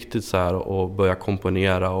försiktigt så här och började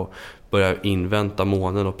komponera och började invänta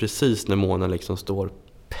månen. Och precis när månen liksom står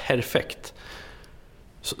perfekt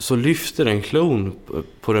så lyfter en klon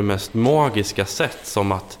på det mest magiska sätt,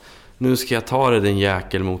 som att nu ska jag ta det din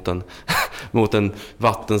jäkel mot en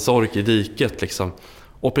vattensork i diket liksom.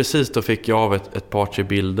 Och precis då fick jag av ett par 3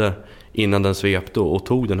 bilder innan den svepte och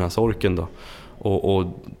tog den här sorken då.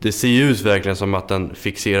 Och det ser ju ut verkligen som att den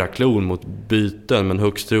fixerar klon mot byten, men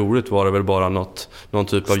högst troligt var det väl bara någon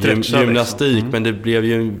typ av gymnastik liksom. Men det blev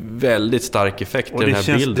ju en väldigt stark effekt och i den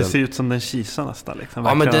här bilden. Det ser ut som den kisar nästan liksom.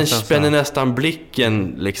 Ja, men den spänner nästan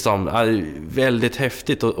blicken liksom. Väldigt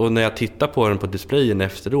häftigt. Och när jag tittar på den på displayen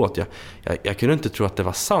efteråt, jag kunde inte tro att det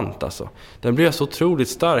var sant alltså. Den blev så otroligt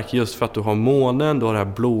stark just för att du har månen, du har det här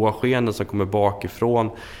blåa skenen som kommer bakifrån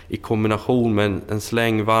i kombination med en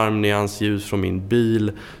släng varm nyansljus från min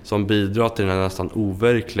bil som bidrar till den här nästan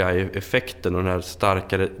overkliga effekten och den här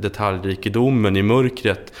starka detaljrikedomen i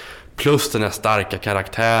mörkret, plus den här starka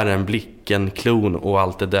karaktären, blicken, klon och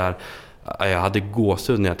allt det där. Jag hade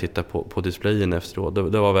gåshud när jag tittade på displayen efteråt.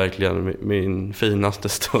 Det var verkligen min finaste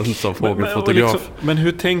stund som fågelfotograf. Men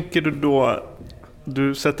hur tänker du då?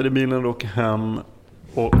 Du sätter i bilen och åker hem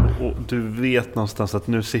och du vet någonstans att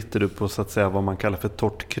nu sitter du på så att säga vad man kallar för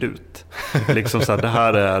torrt krut. Liksom så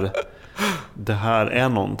här, det här är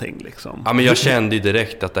någonting liksom. Ja, men jag kände ju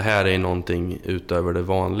direkt att det här är någonting utöver det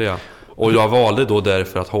vanliga. Och jag valde då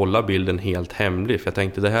därför att hålla bilden helt hemlig. För jag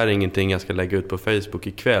tänkte det här är ingenting jag ska lägga ut på Facebook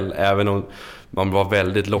ikväll. Även om man var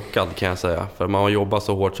väldigt lockad kan jag säga. För man har jobbat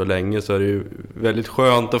så hårt så länge så är det ju väldigt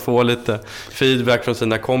skönt att få lite feedback från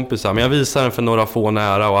sina kompisar. Men jag visar den för några få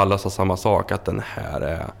nära och alla sa samma sak. Att den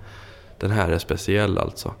här är speciell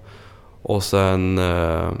alltså. Och sen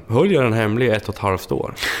höll jag den hemlig 1,5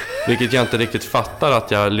 år. Vilket jag inte riktigt fattar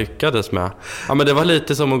att jag lyckades med. Ja, men det var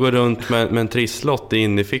lite som att gå runt med en trisslott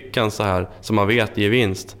in i fickan så här, som man vet ger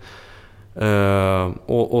vinst.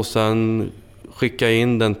 Och sen skicka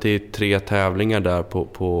in den till 3 tävlingar där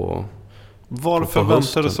på Varför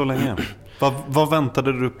väntade du så länge? Vad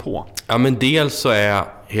väntade du på? Ja, men dels så är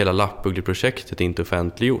hela Lappuggleprojektet inte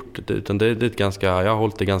offentliggjort. Utan det är jag har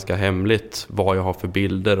hållit det ganska hemligt vad jag har för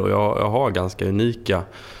bilder. Och jag har ganska unika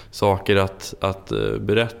saker att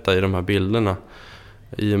berätta i de här bilderna.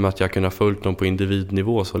 I och med att jag kunnat följt dem på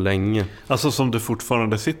individnivå så länge. Alltså som du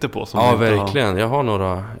fortfarande sitter på? Ja, verkligen. Jag har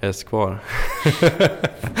några S kvar.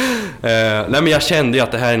 Nej, men jag kände ju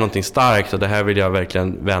att det här är någonting starkt. Och det här vill jag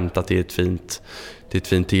verkligen vänta till ett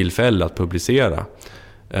fint tillfälle att publicera.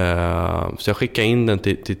 Så jag skickade in den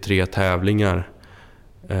till 3 tävlingar.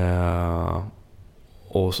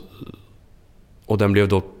 Och den blev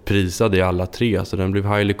då prisad i alla 3. Så den blev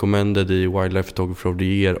highly commended i Wildlife Photographer of the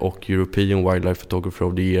Year och European Wildlife Photographer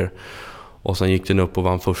of the Year. Och sen gick den upp och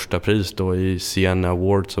vann första pris då i Siena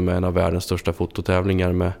Award, som är en av världens största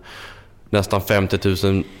fototävlingar med nästan 50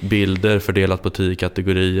 000 bilder fördelat på 10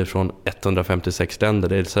 kategorier från 156 länder.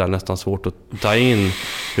 Det är så här nästan svårt att ta in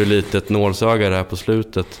hur litet nålsöga det är på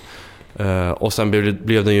slutet. Och sen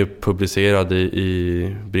blev den ju publicerad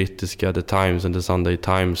i brittiska The Times and the Sunday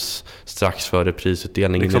Times strax före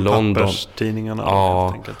prisutdelningen liksom i London. Papperstidningarna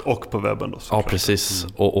helt enkelt. Och på webben då. Ja, precis.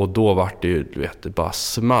 Och då var det ju, det bara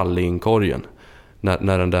small i inkorgen.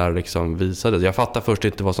 När den där liksom visades. Jag fattade först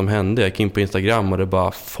inte vad som hände. Jag gick in på Instagram och det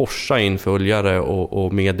bara forsade in följare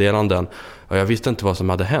och meddelanden. Och jag visste inte vad som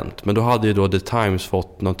hade hänt. Men då hade ju då The Times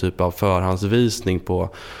fått någon typ av förhandsvisning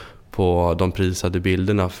på de prisade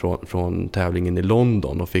bilderna från tävlingen i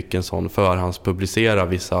London. Och fick en sån förhandspublicera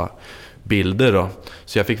vissa bilder då.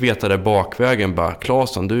 Så jag fick veta det bakvägen. Bara,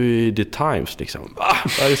 Claesson, du är i The Times liksom.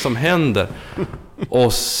 Vad är det som händer?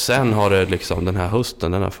 Och sen har det liksom den här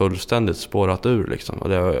hösten, den har fullständigt spårat ur liksom. Och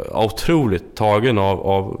det är otroligt tagen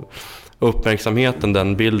av uppmärksamheten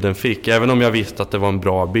den bilden fick. Även om jag visste att det var en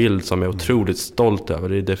bra bild som jag är otroligt stolt över.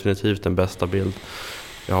 Det är definitivt den bästa bild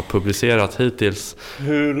jag har publicerat hittills.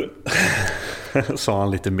 Hur sa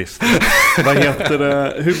han lite mist. Vad heter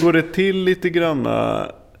det? Hur går det till lite grann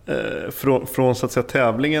från så att säga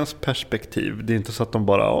tävlingens perspektiv, det är inte så att de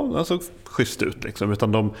bara den såg schysst ut liksom,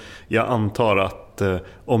 utan jag antar att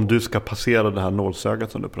om du ska passera det här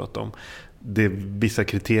nålsögat som du pratade om, det är vissa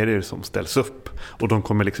kriterier som ställs upp och de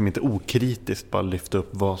kommer liksom inte okritiskt bara lyfta upp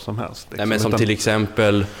vad som helst liksom. Nej, men som till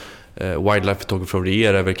exempel Wildlife Photography of the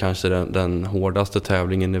Year är väl kanske den hårdaste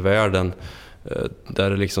tävlingen i världen, där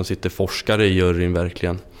det liksom sitter forskare i juryn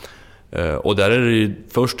verkligen. Och där är det ju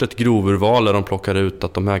först ett grovurval där de plockar ut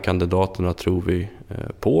att de här kandidaterna tror vi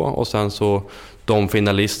på, och sen så de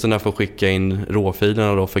finalisterna får skicka in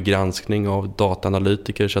råfilerna då för granskning av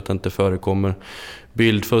dataanalytiker så att det inte förekommer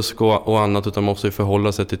bildfusk och annat, utan måste ju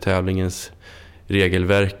förhålla sig till tävlingens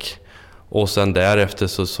regelverk. Och sen därefter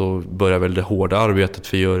så börjar väl det hårda arbetet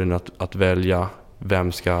för juryn att välja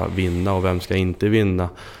vem ska vinna och vem ska inte vinna.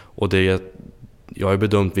 Och jag har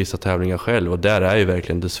bedömt vissa tävlingar själv och där är ju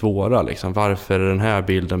verkligen det svåra liksom. Varför är den här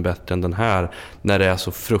bilden bättre än den här när det är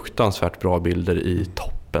så fruktansvärt bra bilder i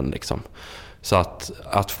toppen liksom. Så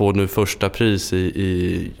att få nu första pris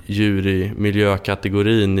i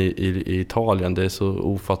jury-miljökategorin i Italien, det är så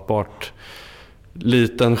ofattbart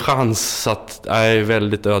liten chans, så att jag är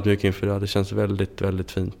väldigt ödmjuk inför det. Det känns väldigt,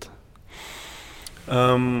 väldigt fint.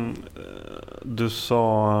 Du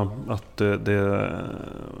sa att det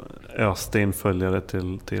öste in följare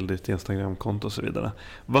till ditt Instagram-konto och så vidare.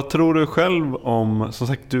 Vad tror du själv om, som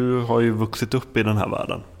sagt, du har ju vuxit upp i den här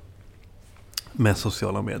världen med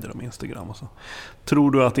sociala medier och Instagram och så.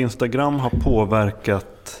 Tror du att Instagram har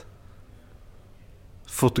påverkat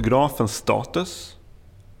fotografens status,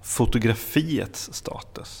 fotografiets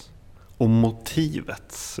status och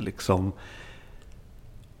motivets liksom,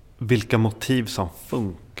 vilka motiv som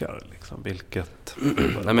funkar liksom, vilket...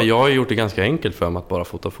 Nej, men jag har gjort det ganska enkelt för mig att bara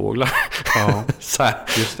fota fåglar. Ja,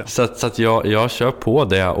 så att jag kör på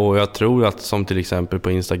det, och jag tror att som till exempel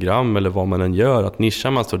på Instagram eller vad man än gör, att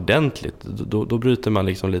nischar man så ordentligt, då bryter man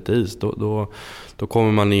liksom lite is. Då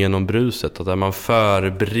kommer man igenom bruset, att är man för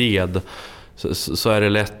bred så är det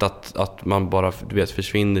lätt att man bara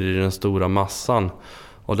försvinner i den stora massan.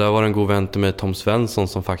 Och där var en god vän till mig, Tom Svensson,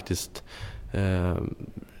 som faktiskt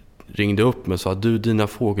ringde upp mig och sa att dina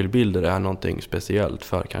fågelbilder är någonting speciellt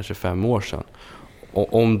för kanske 5 år sedan.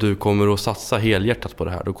 Och om du kommer att satsa helhjärtat på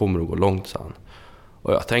det här, då kommer du gå långt sen.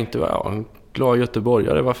 Och jag tänkte, en glad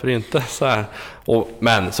göteborgare, varför inte? Så här.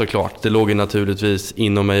 Men såklart, det låg ju naturligtvis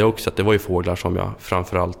inom mig också att det var ju fåglar som jag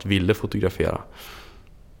framförallt ville fotografera.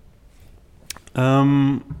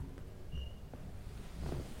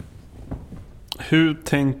 Hur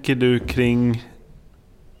tänker du kring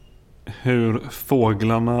hur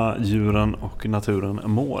fåglarna, djuren och naturen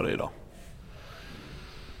mår idag?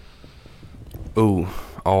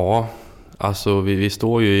 Ja, alltså vi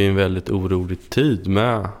står ju i en väldigt orolig tid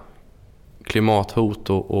med klimathot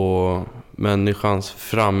och människans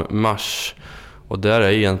frammarsch. Och där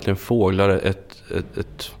är egentligen fåglar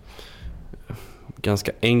ett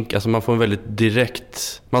ganska enkelt, alltså man får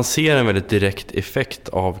man ser en väldigt direkt effekt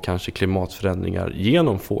av kanske klimatförändringar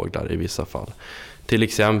genom fåglar i vissa fall. Till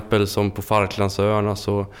exempel som på Falklandsöarna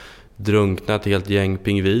så drunknar ett helt gäng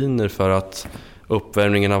pingviner för att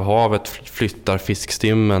uppvärmningen av havet flyttar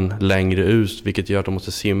fiskstimmen längre ut, vilket gör att de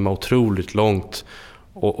måste simma otroligt långt.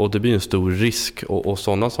 Och det blir en stor risk, och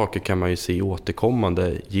sådana saker kan man ju se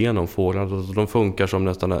återkommande genom fåglarna. De funkar som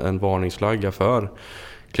nästan en varningsflagga för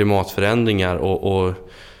klimatförändringar, och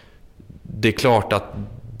det är klart att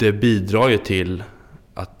det bidrar ju till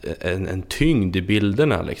att en tyngd i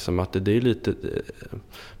bilderna liksom, att det är lite,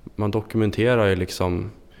 man dokumenterar ju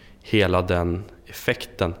liksom hela den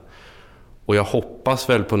effekten. Och jag hoppas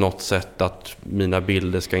väl på något sätt att mina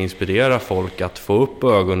bilder ska inspirera folk att få upp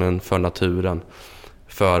ögonen för naturen,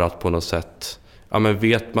 för att på något sätt, ja men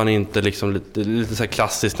vet man inte liksom lite så här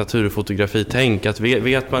klassiskt naturfotografi tänk, att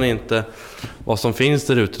vet man inte vad som finns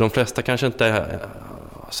där ute, de flesta kanske inte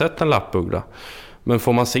har sett en lappuggla, men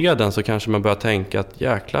får man se den så kanske man börjar tänka att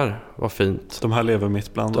jäklar vad fint. De här lever mitt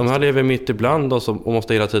ibland. De här lever mitt ibland oss och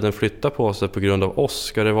måste hela tiden flytta på sig på grund av oss,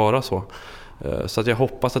 ska det vara så? Så att jag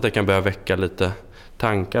hoppas att det kan börja väcka lite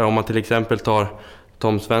tankar. Om man till exempel tar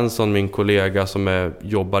Tom Svensson, min kollega, som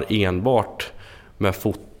jobbar enbart med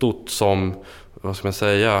fotot som, vad ska man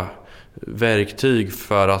säga, verktyg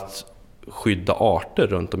för att skydda arter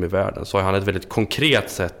runt om i världen, så har han ett väldigt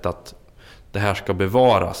konkret sätt att det här ska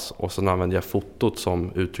bevaras, och så använder jag fotot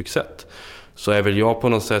som uttryckssätt. Så är väl jag på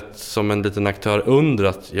något sätt som en liten aktör under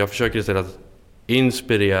att jag försöker istället att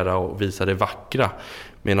inspirera och visa det vackra,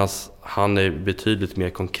 medan han är betydligt mer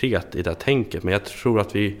konkret i det tänket. Men jag tror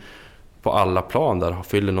att vi på alla plan där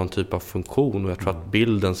fyller någon typ av funktion, och jag tror att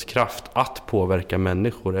bildens kraft att påverka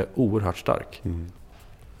människor är oerhört stark.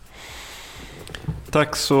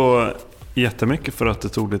 Tack så jättemycket för att du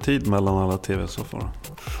tog dig tid mellan alla tv-soffor.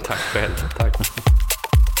 Tack själv, tack.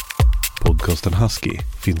 Podcasten Husky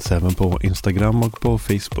finns även på Instagram och på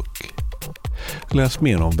Facebook. Läs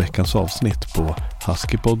mer om veckans avsnitt på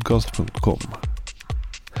huskypodcast.com.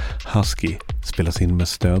 Husky spelas in med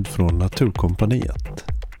stöd från Naturkompaniet.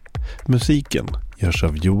 Musiken görs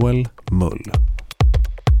av Joel Mull.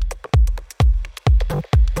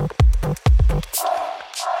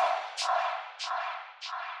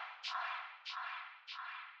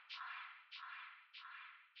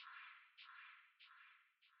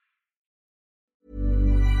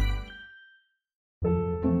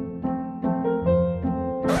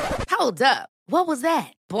 Hold up. What was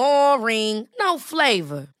that? Boring. No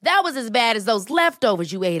flavor. That was as bad as those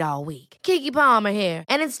leftovers you ate all week. Keke Palmer here,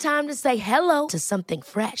 and it's time to say hello to something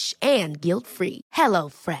fresh and guilt-free. Hello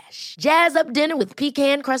Fresh. Jazz up dinner with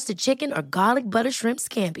pecan-crusted chicken or garlic butter shrimp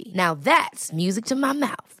scampi. Now that's music to my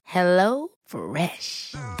mouth. Hello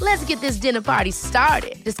Fresh. Let's get this dinner party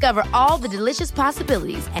started. Discover all the delicious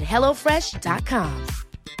possibilities at hellofresh.com.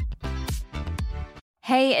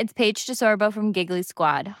 Hey, it's Paige DeSorbo from Giggly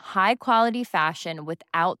Squad. High quality fashion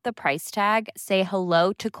without the price tag. Say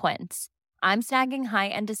hello to Quince. I'm snagging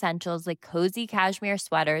high-end essentials like cozy cashmere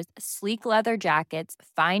sweaters, sleek leather jackets,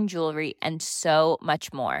 fine jewelry, and so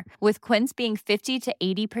much more. With Quince being 50 to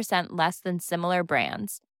 80% less than similar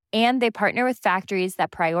brands. And they partner with factories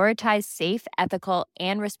that prioritize safe, ethical,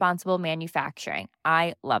 and responsible manufacturing.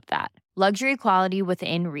 I love that. Luxury quality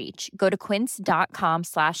within reach. Go to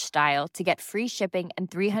quince.com/style to get free shipping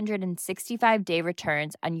and 365-day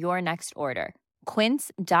returns on your next order.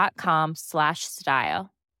 Quince.com/style.